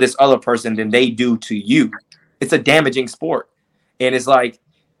to this other person than they do to you. It's a damaging sport. And it's like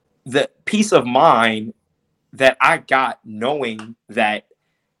the peace of mind that I got knowing that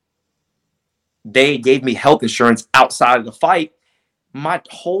they gave me health insurance outside of the fight, my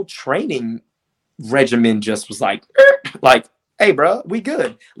whole training regimen just was like, hey, bro, we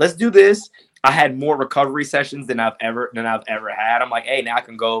good. Let's do this. I had more recovery sessions than I've ever had. I'm like, hey, now I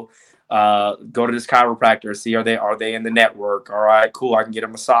can go to this chiropractor, see are they in the network? All right, cool. I can get a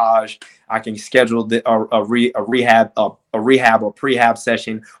massage. I can schedule a rehab or prehab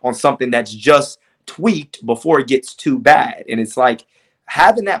session on something that's just tweaked before it gets too bad. And it's like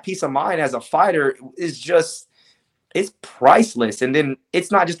having that peace of mind as a fighter is just, it's priceless. And then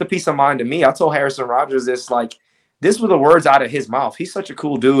it's not just a peace of mind to me. I told Harrison Rogers this were the words out of his mouth. He's such a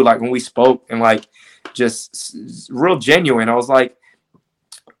cool dude. Like when we spoke and like just real genuine. I was like,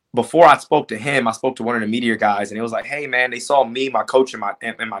 before I spoke to him, I spoke to one of the media guys, and it was like, hey man, they saw me, my coach, and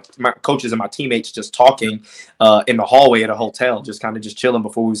my coaches and my teammates just talking in the hallway at a hotel, just kind of just chilling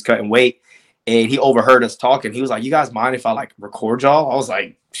before we was cutting weight. And he overheard us talking. He was like, you guys mind if I like record y'all? I was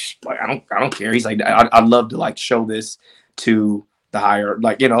like I don't care. He's like, I'd love to like show this to the higher,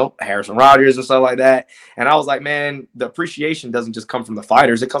 like, Harrison Rogers and stuff like that. And I was like, man, the appreciation doesn't just come from the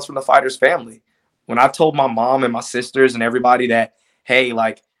fighters. It comes from the fighters' family. When I told my mom and my sisters and everybody that, hey,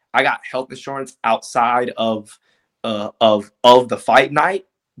 like I got health insurance outside of the fight night,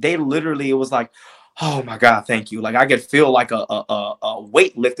 they literally, it was like, oh my God, thank you. Like I could feel like a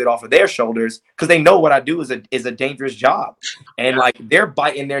weight lifted off of their shoulders because they know what I do is a dangerous job. And like they're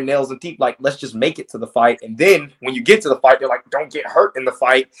biting their nails and teeth, like, let's just make it to the fight. And then when you get to the fight, they're like, don't get hurt in the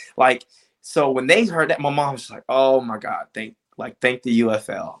fight. Like, so when they heard that, my mom was like, oh my God, thank the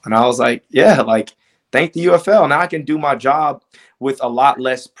UFL. And I was like, yeah, like thank the UFL. Now I can do my job with a lot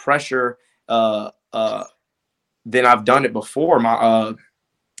less pressure than I've done it before. My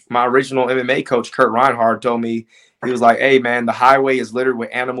original MMA coach, Kurt Reinhardt, told me, he was like, hey, man, the highway is littered with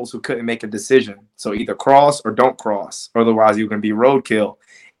animals who couldn't make a decision. So either cross or don't cross. Otherwise, you're going to be roadkill.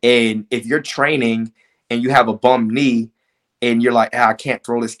 And if you're training and you have a bum knee and you're like, I can't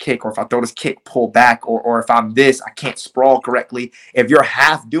throw this kick, or if I throw this kick, pull back, or if I'm this, I can't sprawl correctly. If you're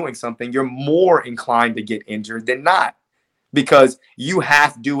half doing something, you're more inclined to get injured than not, because you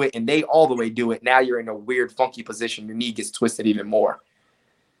half do it and they all the way do it. Now you're in a weird, funky position. Your knee gets twisted even more.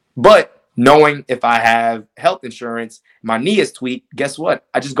 But knowing if I have health insurance, my knee is tweaked, guess what?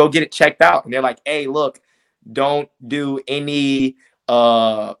 I just go get it checked out. And they're like, hey, look, don't do any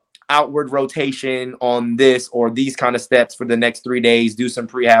outward rotation on this or these kind of steps for the next 3 days. Do some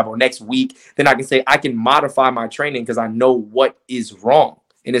prehab, or next week. Then I can say I can modify my training because I know what is wrong.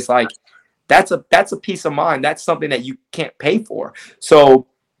 And it's like, that's a peace of mind. That's something that you can't pay for. So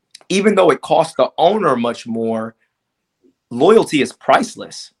even though it costs the owner much more, loyalty is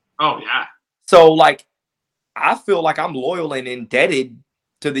priceless. Oh, yeah. So, like, I feel like I'm loyal and indebted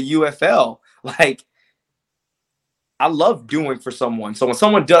to the UFL. Like, I love doing for someone. So when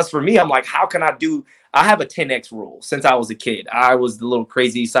someone does for me, I'm like, how can I do? I have a 10X rule since I was a kid. I was the little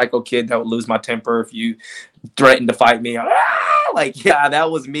crazy psycho kid that would lose my temper if you threatened to fight me. Like, yeah,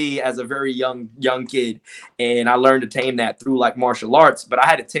 that was me as a very young kid. And I learned to tame that through like martial arts. But I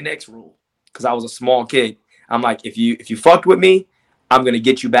had a 10X rule because I was a small kid. I'm like, if you fucked with me, I'm going to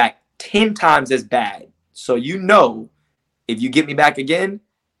get you back 10 times as bad. So if you get me back again,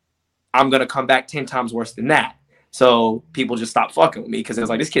 I'm going to come back 10 times worse than that. So people just stop fucking with me because it's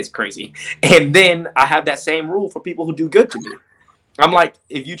like, this kid's crazy. And then I have that same rule for people who do good to me. I'm like,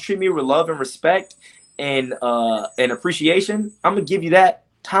 if you treat me with love and respect and appreciation, I'm going to give you that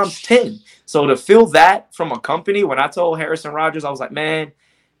times 10. So to feel that from a company, when I told Harrison Rogers, I was like, man,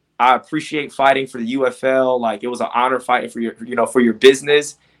 I appreciate fighting for the UFL. Like, it was an honor fighting for your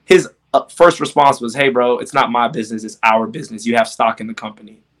business. His first response was, hey, bro, it's not my business. It's our business. You have stock in the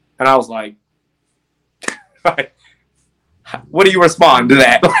company. And I was like, what do you respond to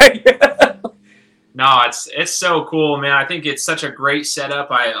that? No, it's so cool, man. I think it's such a great setup.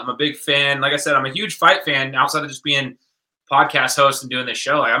 I'm a big fan. Like I said, I'm a huge fight fan outside of just being podcast host and doing this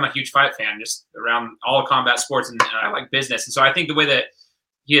show. Like, I'm a huge fight fan just around all combat sports, and I like business. And so I think the way that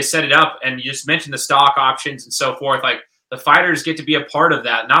he has set it up, and you just mentioned the stock options and so forth, like, the fighters get to be a part of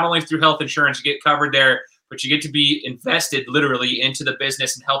that, not only through health insurance, you get covered there, but you get to be invested literally into the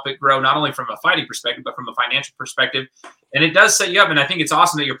business and help it grow, not only from a fighting perspective, but from a financial perspective. And it does set you up. And I think it's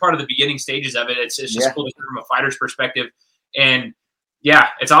awesome that you're part of the beginning stages of it. It's just cool to hear from a fighter's perspective. And yeah,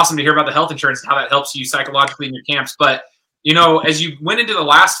 it's awesome to hear about the health insurance and how that helps you psychologically in your camps. But, as you went into the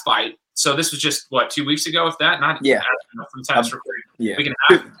last fight, so this was just, 2 weeks ago, if that? Not yeah. From time it's recorded. Yeah. Week and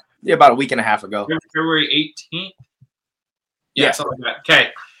a half? Yeah, about a week and a half ago. February 18th? Yeah, something like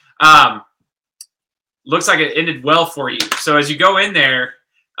that. Okay. Looks like it ended well for you. So as you go in there,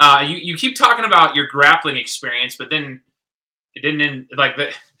 you keep talking about your grappling experience, but then it didn't end like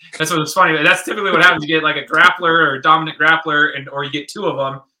that. That's what was funny. That's typically what happens. You get like a grappler or a dominant grappler, or you get two of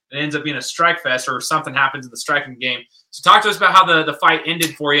them, and it ends up being a strike fest, or something happens in the striking game. So talk to us about how the fight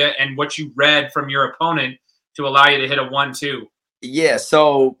ended for you and what you read from your opponent to allow you to hit a 1-2. Yeah.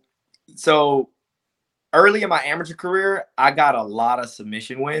 So early in my amateur career, I got a lot of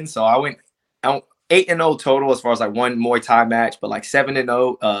submission wins. So I went 8-0 total as far as like one Muay Thai match, but like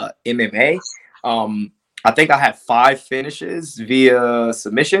 7-0 MMA. I think I had 5 finishes via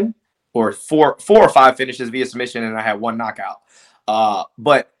submission, or four or 5 finishes via submission, and I had 1 knockout.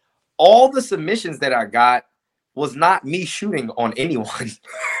 But all the submissions that I got was not me shooting on anyone.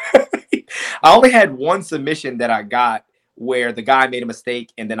 I only had 1 submission that I got where the guy made a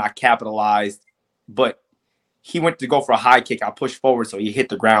mistake and then I capitalized, but he went to go for a high kick. I pushed forward, so he hit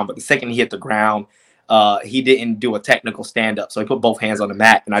the ground. But the second he hit the ground, he didn't do a technical stand-up. So he put both hands on the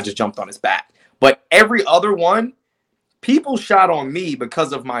mat, and I just jumped on his back. But every other one, people shot on me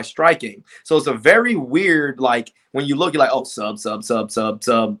because of my striking. So it's a very weird, like, when you look, you're like, oh, sub,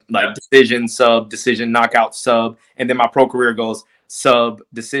 like decision, knockout, sub. And then my pro career goes sub,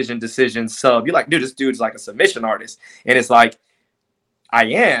 decision, sub. You're like, dude, this dude's like a submission artist. And it's like, I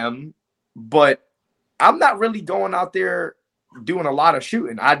am, but I'm not really going out there doing a lot of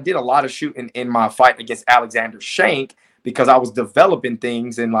shooting. I did a lot of shooting in my fight against Alexander Shank because I was developing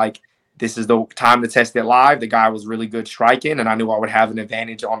things, and like, this is the time to test it live. The guy was really good striking, and I knew I would have an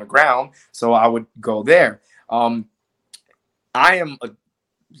advantage on the ground, so I would go there. I am a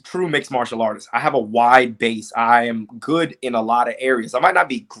true mixed martial artist. I have a wide base. I am good in a lot of areas. I might not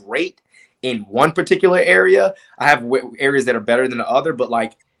be great in one particular area. I have areas that are better than the other, but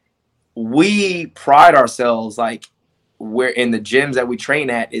like we pride ourselves, like we're in the gyms that we train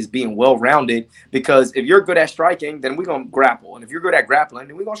at, is being well-rounded, because if you're good at striking, then we're going to grapple. And if you're good at grappling,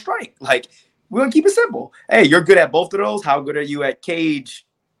 then we're going to strike. Like, we're going to keep it simple. Hey, you're good at both of those. How good are you at cage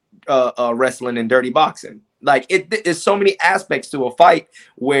wrestling and dirty boxing? Like, it's so many aspects to a fight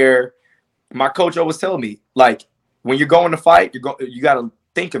where my coach always tell me, like, when you're going to fight, you got to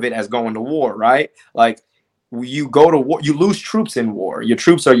think of it as going to war, right? Like, you go to war, you lose troops in war. Your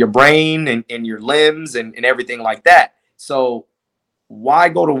troops are your brain and your limbs and everything like that. So why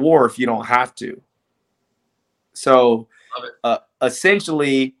go to war if you don't have to? So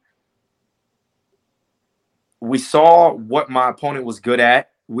essentially, we saw what my opponent was good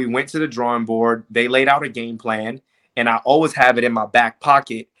at. We went to the drawing board. They laid out a game plan, and I always have it in my back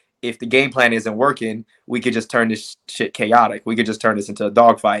pocket. If the game plan isn't working, we could just turn this shit chaotic. We could just turn this into a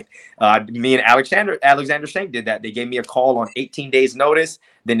dogfight. Me and Alexander Shank did that. They gave me a call on 18 days notice.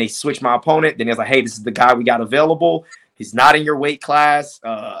 Then they switched my opponent. Then it was like, hey, this is the guy we got available. He's not in your weight class.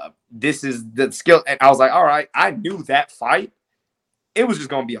 This is the skill. And I was like, all right, I knew that fight. It was just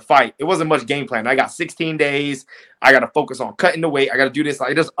going to be a fight. It wasn't much game plan. I got 16 days. I got to focus on cutting the weight. I got to do this.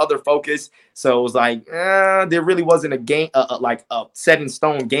 Like, there's other focus. So it was like, there really wasn't a game, like a set in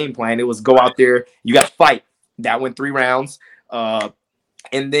stone game plan. It was go out there. You got to fight. That went 3 rounds. And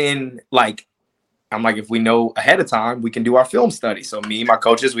then, like, I'm like, if we know ahead of time, we can do our film study. So me and my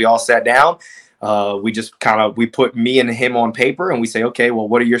coaches, we all sat down. We put me and him on paper, and we say, okay, well,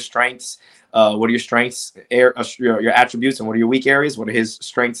 what are your strengths? What are your strengths, your attributes, and what are your weak areas? What are his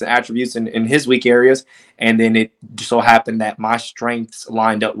strengths and attributes in his weak areas? And then it just so happened that my strengths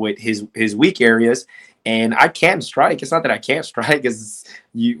lined up with his weak areas, and I can strike. It's not that I can't strike. It's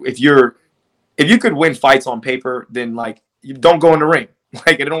if you could win fights on paper, then like you don't go in the ring.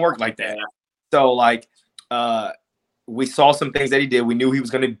 Like it don't work like that. So like we saw some things that he did. We knew he was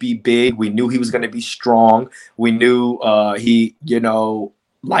going to be big. We knew he was going to be strong. We knew he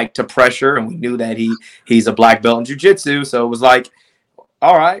liked to pressure, and we knew that he's a black belt in jiu-jitsu. So it was like,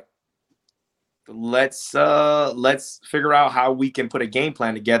 all right, let's figure out how we can put a game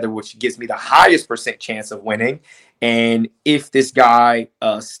plan together, which gives me the highest % chance of winning. And if this guy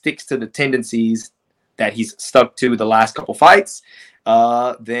sticks to the tendencies that he's stuck to the last couple fights,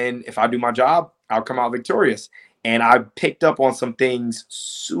 then if I do my job, I'll come out victorious. And I picked up on some things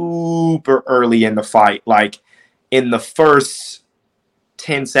super early in the fight, like in the first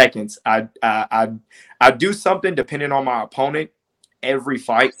 10 seconds, I do something depending on my opponent every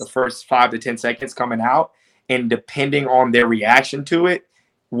fight, the first 5 to 10 seconds coming out, and depending on their reaction to it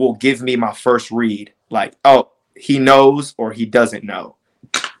will give me my first read. Like, oh, he knows or he doesn't know.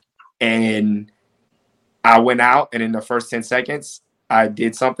 And I went out, and in the first 10 seconds, I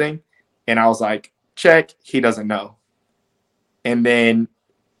did something, and I was like, check, he doesn't know. And then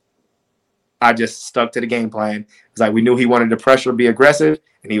I just stuck to the game plan. It's like we knew he wanted to pressure, be aggressive,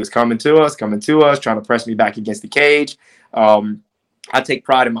 and he was coming to us, trying to press me back against the cage. I take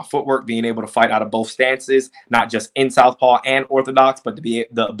pride in my footwork, being able to fight out of both stances, not just in southpaw and orthodox, but to be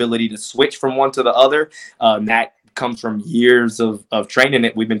the ability to switch from one to the other. That comes from years of training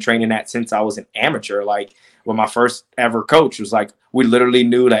it. We've been training that since I was an amateur. Like when my first ever coach was like, we literally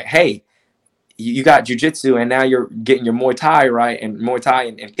knew that, hey, you got jiu-jitsu and now you're getting your Muay Thai, right? And Muay Thai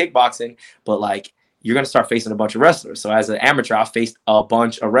and kickboxing, but like you're going to start facing a bunch of wrestlers. So as an amateur, I faced a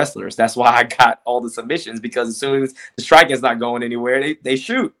bunch of wrestlers. That's why I got all the submissions, because as soon as the striking's not going anywhere, they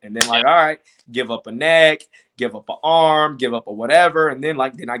shoot. And then like, all right, give up a neck, give up an arm, give up a whatever. And then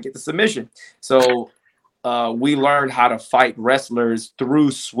I get the submission. So we learned how to fight wrestlers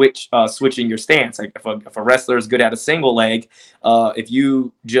through switching your stance. Like if a wrestler is good at a single leg, if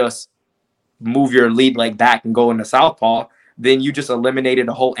you just move your lead leg back and go into southpaw, then you just eliminated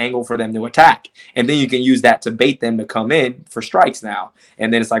a whole angle for them to attack. And then you can use that to bait them to come in for strikes now.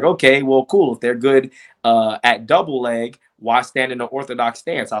 And then it's like, okay, well, cool. If they're good at double leg, why stand in the orthodox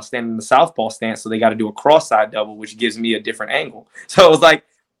stance? I'll stand in the southpaw stance. So they got to do a cross-side double, which gives me a different angle. So it was like,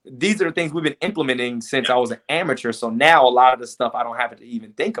 these are the things we've been implementing since I was an amateur. So now a lot of the stuff I don't have to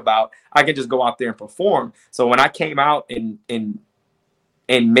even think about. I can just go out there and perform. So when I came out and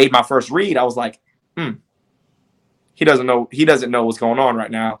made my first read, I was like, he doesn't know what's going on right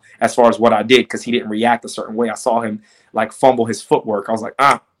now as far as what I did, because he didn't react a certain way. I saw him like fumble his footwork. I was like,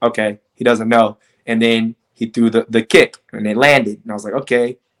 okay, he doesn't know. And then he threw the kick and it landed. And I was like,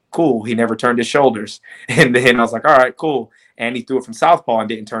 okay, cool. He never turned his shoulders. And then I was like, all right, cool. And he threw it from southpaw and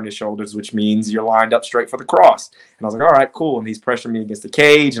didn't turn his shoulders, which means you're lined up straight for the cross. And I was like, all right, cool. And he's pressuring me against the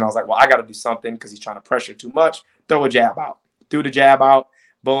cage. And I was like, well, I got to do something because he's trying to pressure too much. Throw a jab out. Threw the jab out.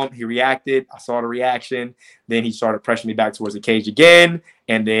 Boom, he reacted. I saw the reaction. Then he started pressuring me back towards the cage again.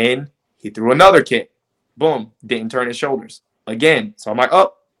 And then he threw another kick. Boom, didn't turn his shoulders again. So I'm like,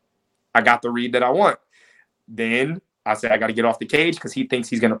 oh, I got the read that I want. Then I said, I got to get off the cage because he thinks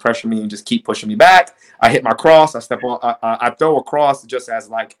he's going to pressure me and just keep pushing me back. I hit my cross. I step on. I throw a cross just as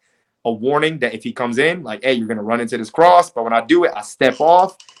like a warning that if he comes in, like, hey, you're going to run into this cross. But when I do it, I step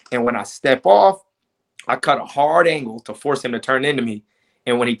off. And when I step off, I cut a hard angle to force him to turn into me.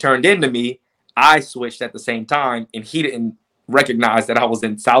 And when he turned into me, I switched at the same time, and he didn't recognize that I was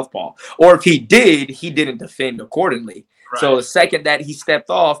in southpaw. Or if he did, he didn't defend accordingly. Right. So the second that he stepped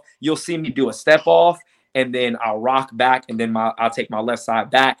off, you'll see me do a step off, and then I'll rock back, and then I'll take my left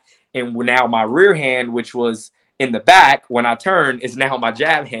side back. And now my rear hand, which was in the back when I turn, is now my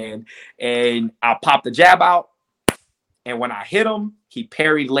jab hand. And I pop the jab out, and when I hit him, he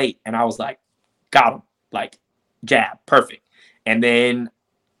parried late. And I was like, got him. Like, jab, perfect. And then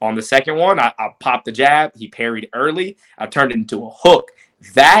on the second one, I popped the jab. He parried early. I turned it into a hook.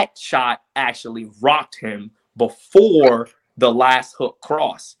 That shot actually rocked him before the last hook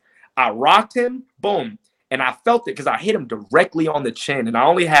cross. I rocked him, boom, and I felt it because I hit him directly on the chin. And I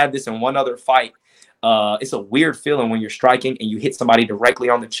only had this in one other fight. It's a weird feeling when you're striking and you hit somebody directly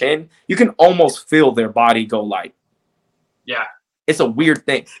on the chin. You can almost feel their body go like, yeah. It's a weird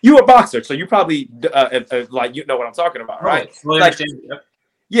thing. You're a boxer, so you probably like you know what I'm talking about, right? Like,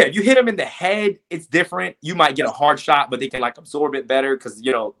 yeah, you hit them in the head, it's different. You might get a hard shot, but they can like absorb it better because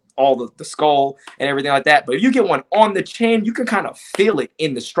you know all the skull and everything like that. But if you get one on the chin, you can kind of feel it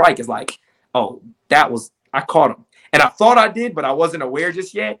in the strike. It's like, oh, I caught him, and I thought I did, but I wasn't aware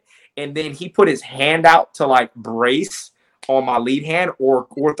just yet. And then he put his hand out to like brace on my lead hand or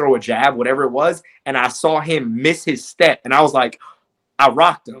throw a jab, whatever it was, and I saw him miss his step, and I was like, I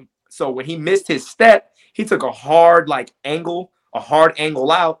rocked him. So when he missed his step, he took a hard angle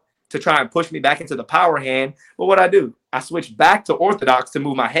out to try and push me back into the power hand. But what I do, I switched back to orthodox to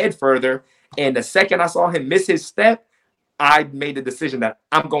move my head further. And the second I saw him miss his step, I made the decision that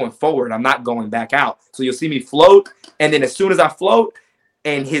I'm going forward. I'm not going back out. So you'll see me float. And then as soon as I float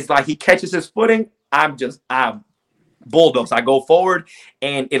and he catches his footing, I'm bulldoze. I go forward,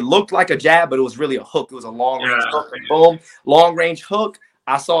 and it looked like a jab, but it was really a hook. It was a long range hook. Boom, long range hook.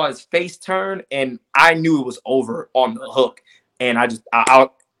 I saw his face turn, and I knew it was over on the hook. And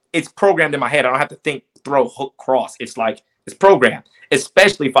it's programmed in my head. I don't have to think, throw, hook, cross. It's like it's programmed,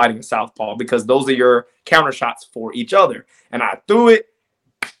 especially fighting a southpaw because those are your counter shots for each other. And I threw it,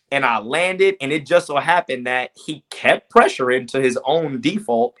 and I landed, and it just so happened that he kept pressuring to his own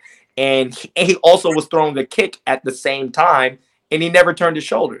default. And he also was throwing a kick at the same time, and he never turned his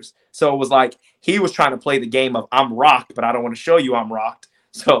shoulders. So it was like he was trying to play the game of I'm rocked, but I don't want to show you I'm rocked.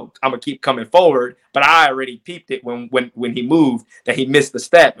 So I'm going to keep coming forward. But I already peeped it when he moved that he missed the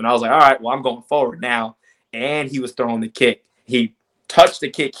step. And I was like, all right, well, I'm going forward now. And he was throwing the kick. He touched the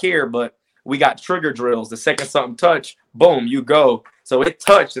kick here, but we got trigger drills. The second something touched, boom, you go. So it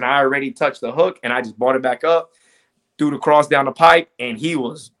touched, and I already touched the hook, and I just brought it back up, threw the cross down the pipe, and he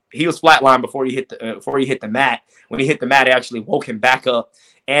was flatlined before he hit the mat. When he hit the mat, it actually woke him back up,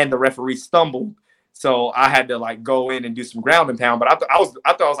 and the referee stumbled. So I had to like go in and do some ground and pound. But I thought I was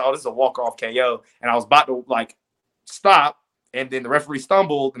like, oh, this is a walk-off KO. And I was about to like stop, and then the referee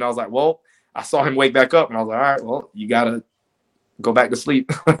stumbled, and I was like, well, I saw him wake back up, and I was like, all right, well, you gotta go back to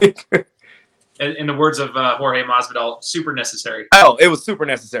sleep. In the words of Jorge Masvidal, super necessary. Oh, it was super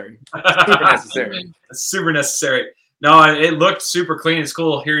necessary. Super necessary. Super necessary. No, it looked super clean. It's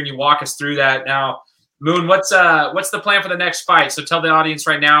cool hearing you walk us through that. Now, Moon, what's the plan for the next fight? So tell the audience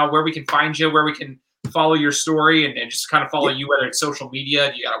right now where we can find you, where we can follow your story, and just kind of follow you, whether it's social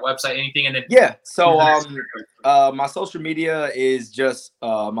media, you got a website, anything, and then So my social media is just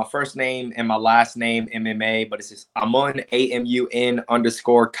my first name and my last name MMA, but it's just Amun AMUN _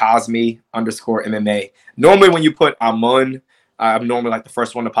 Cosme _ MMA. Normally when you put Amun, I'm normally like the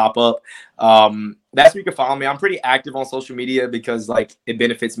first one to pop up. That's where you can follow me. I'm pretty active on social media because like it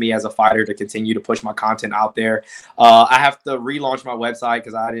benefits me as a fighter to continue to push my content out there. I have to relaunch my website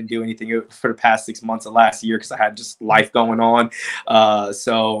because I didn't do anything for the past 6 months of last year because I had just life going on.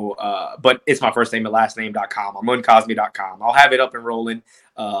 But it's my first name and last name.com. AmunCosme.com. I'll have it up and rolling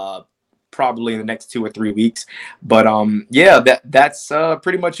probably in the next 2 or 3 weeks. But that's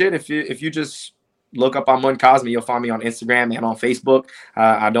pretty much it. If you just look up Amun Cosme, you'll find me on Instagram and on Facebook.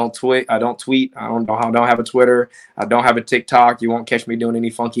 I don't tweet. I don't have a Twitter. I don't have a TikTok. You won't catch me doing any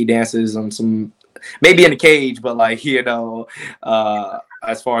funky dances on some, maybe in a cage, but like,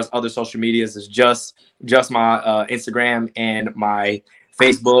 as far as other social medias, it's just my Instagram and my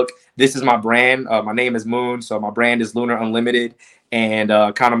Facebook. This is my brand. My name is Moon, so my brand is Lunar Unlimited, and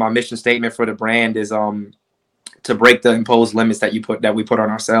kind of my mission statement for the brand is to break the imposed limits that we put on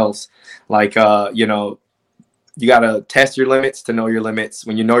ourselves. Like you got to test your limits to know your limits.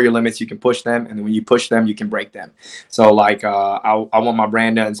 When you know your limits, you can push them. And when you push them, you can break them. So like, I want my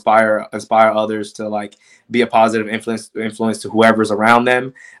brand to inspire others to like be a positive influence to whoever's around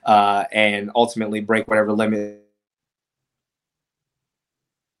them, and ultimately break whatever limit.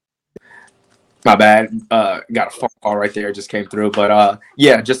 My bad. Got a phone call right there. Just came through. But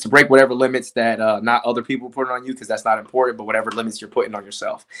yeah, just to break whatever limits that not other people put on you, because that's not important, but whatever limits you're putting on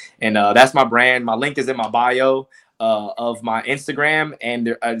yourself. And that's my brand. My link is in my bio of my Instagram. And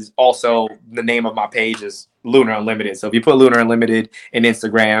there is also the name of my page is Lunar Unlimited. So if you put Lunar Unlimited in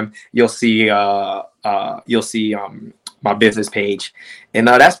Instagram, you'll see my business page. And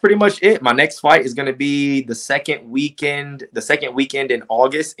that's pretty much it. My next fight is going to be the second weekend in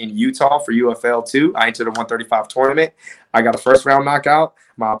August in Utah for UFL 2. I entered a 135 tournament. I got a first round knockout.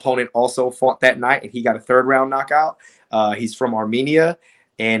 My opponent also fought that night, and he got a third round knockout. He's from Armenia,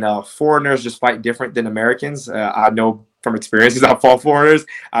 and foreigners just fight different than Americans. I know from experiences, I fought foreigners.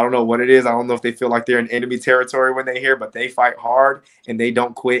 I don't know what it is. I don't know if they feel like they're in enemy territory when they're here, but they fight hard and they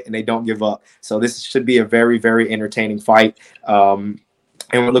don't quit and they don't give up. So this should be a very, very entertaining fight.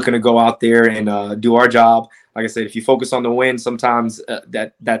 And we're looking to go out there and do our job. Like I said, if you focus on the win, sometimes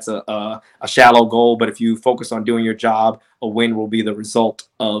that's a shallow goal. But if you focus on doing your job, a win will be the result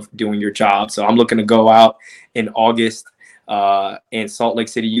of doing your job. So I'm looking to go out in August in Salt Lake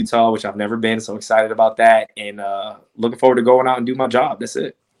City, Utah, which I've never been. So excited about that, and looking forward to going out and do my job. That's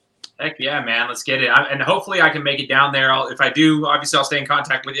it. Heck yeah, man. Let's get it. And hopefully I can make it down there. If I do, obviously I'll stay in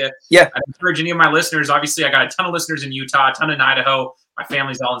contact with you. Yeah. I encourage any of my listeners. Obviously I got a ton of listeners in Utah, a ton in Idaho. My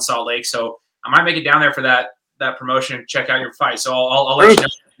family's all in Salt Lake. So I might make it down there for that promotion and check out your fight. So I'll let you know when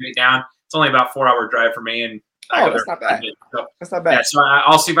you get down. It's only about a 4-hour drive for me. And that's not bad. So, that's not bad. Yeah, so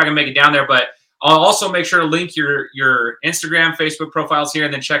I'll see if I can make it down there. But I'll also make sure to link your Instagram, Facebook profiles here,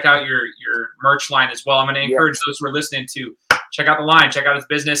 and then check out your merch line as well. I'm going to encourage those who are listening to check out the line, check out his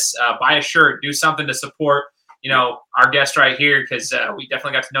business, buy a shirt, do something to support, our guest right here, because we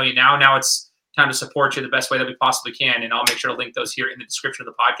definitely got to know you now. Now it's time to support you the best way that we possibly can, and I'll make sure to link those here in the description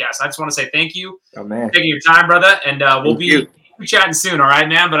of the podcast. I just want to say thank you for taking your time, brother, and we'll be chatting soon, all right,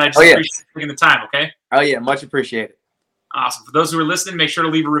 man? But I just appreciate you taking the time, okay? Oh, yeah, much appreciated. Awesome. For those who are listening, make sure to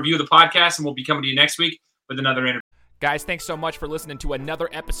leave a review of the podcast, and we'll be coming to you next week with another interview. Guys, thanks so much for listening to another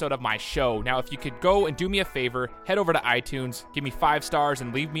episode of my show. Now, if you could go and do me a favor, head over to iTunes, give me 5 stars,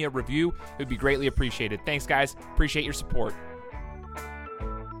 and leave me a review. It would be greatly appreciated. Thanks, guys. Appreciate your support.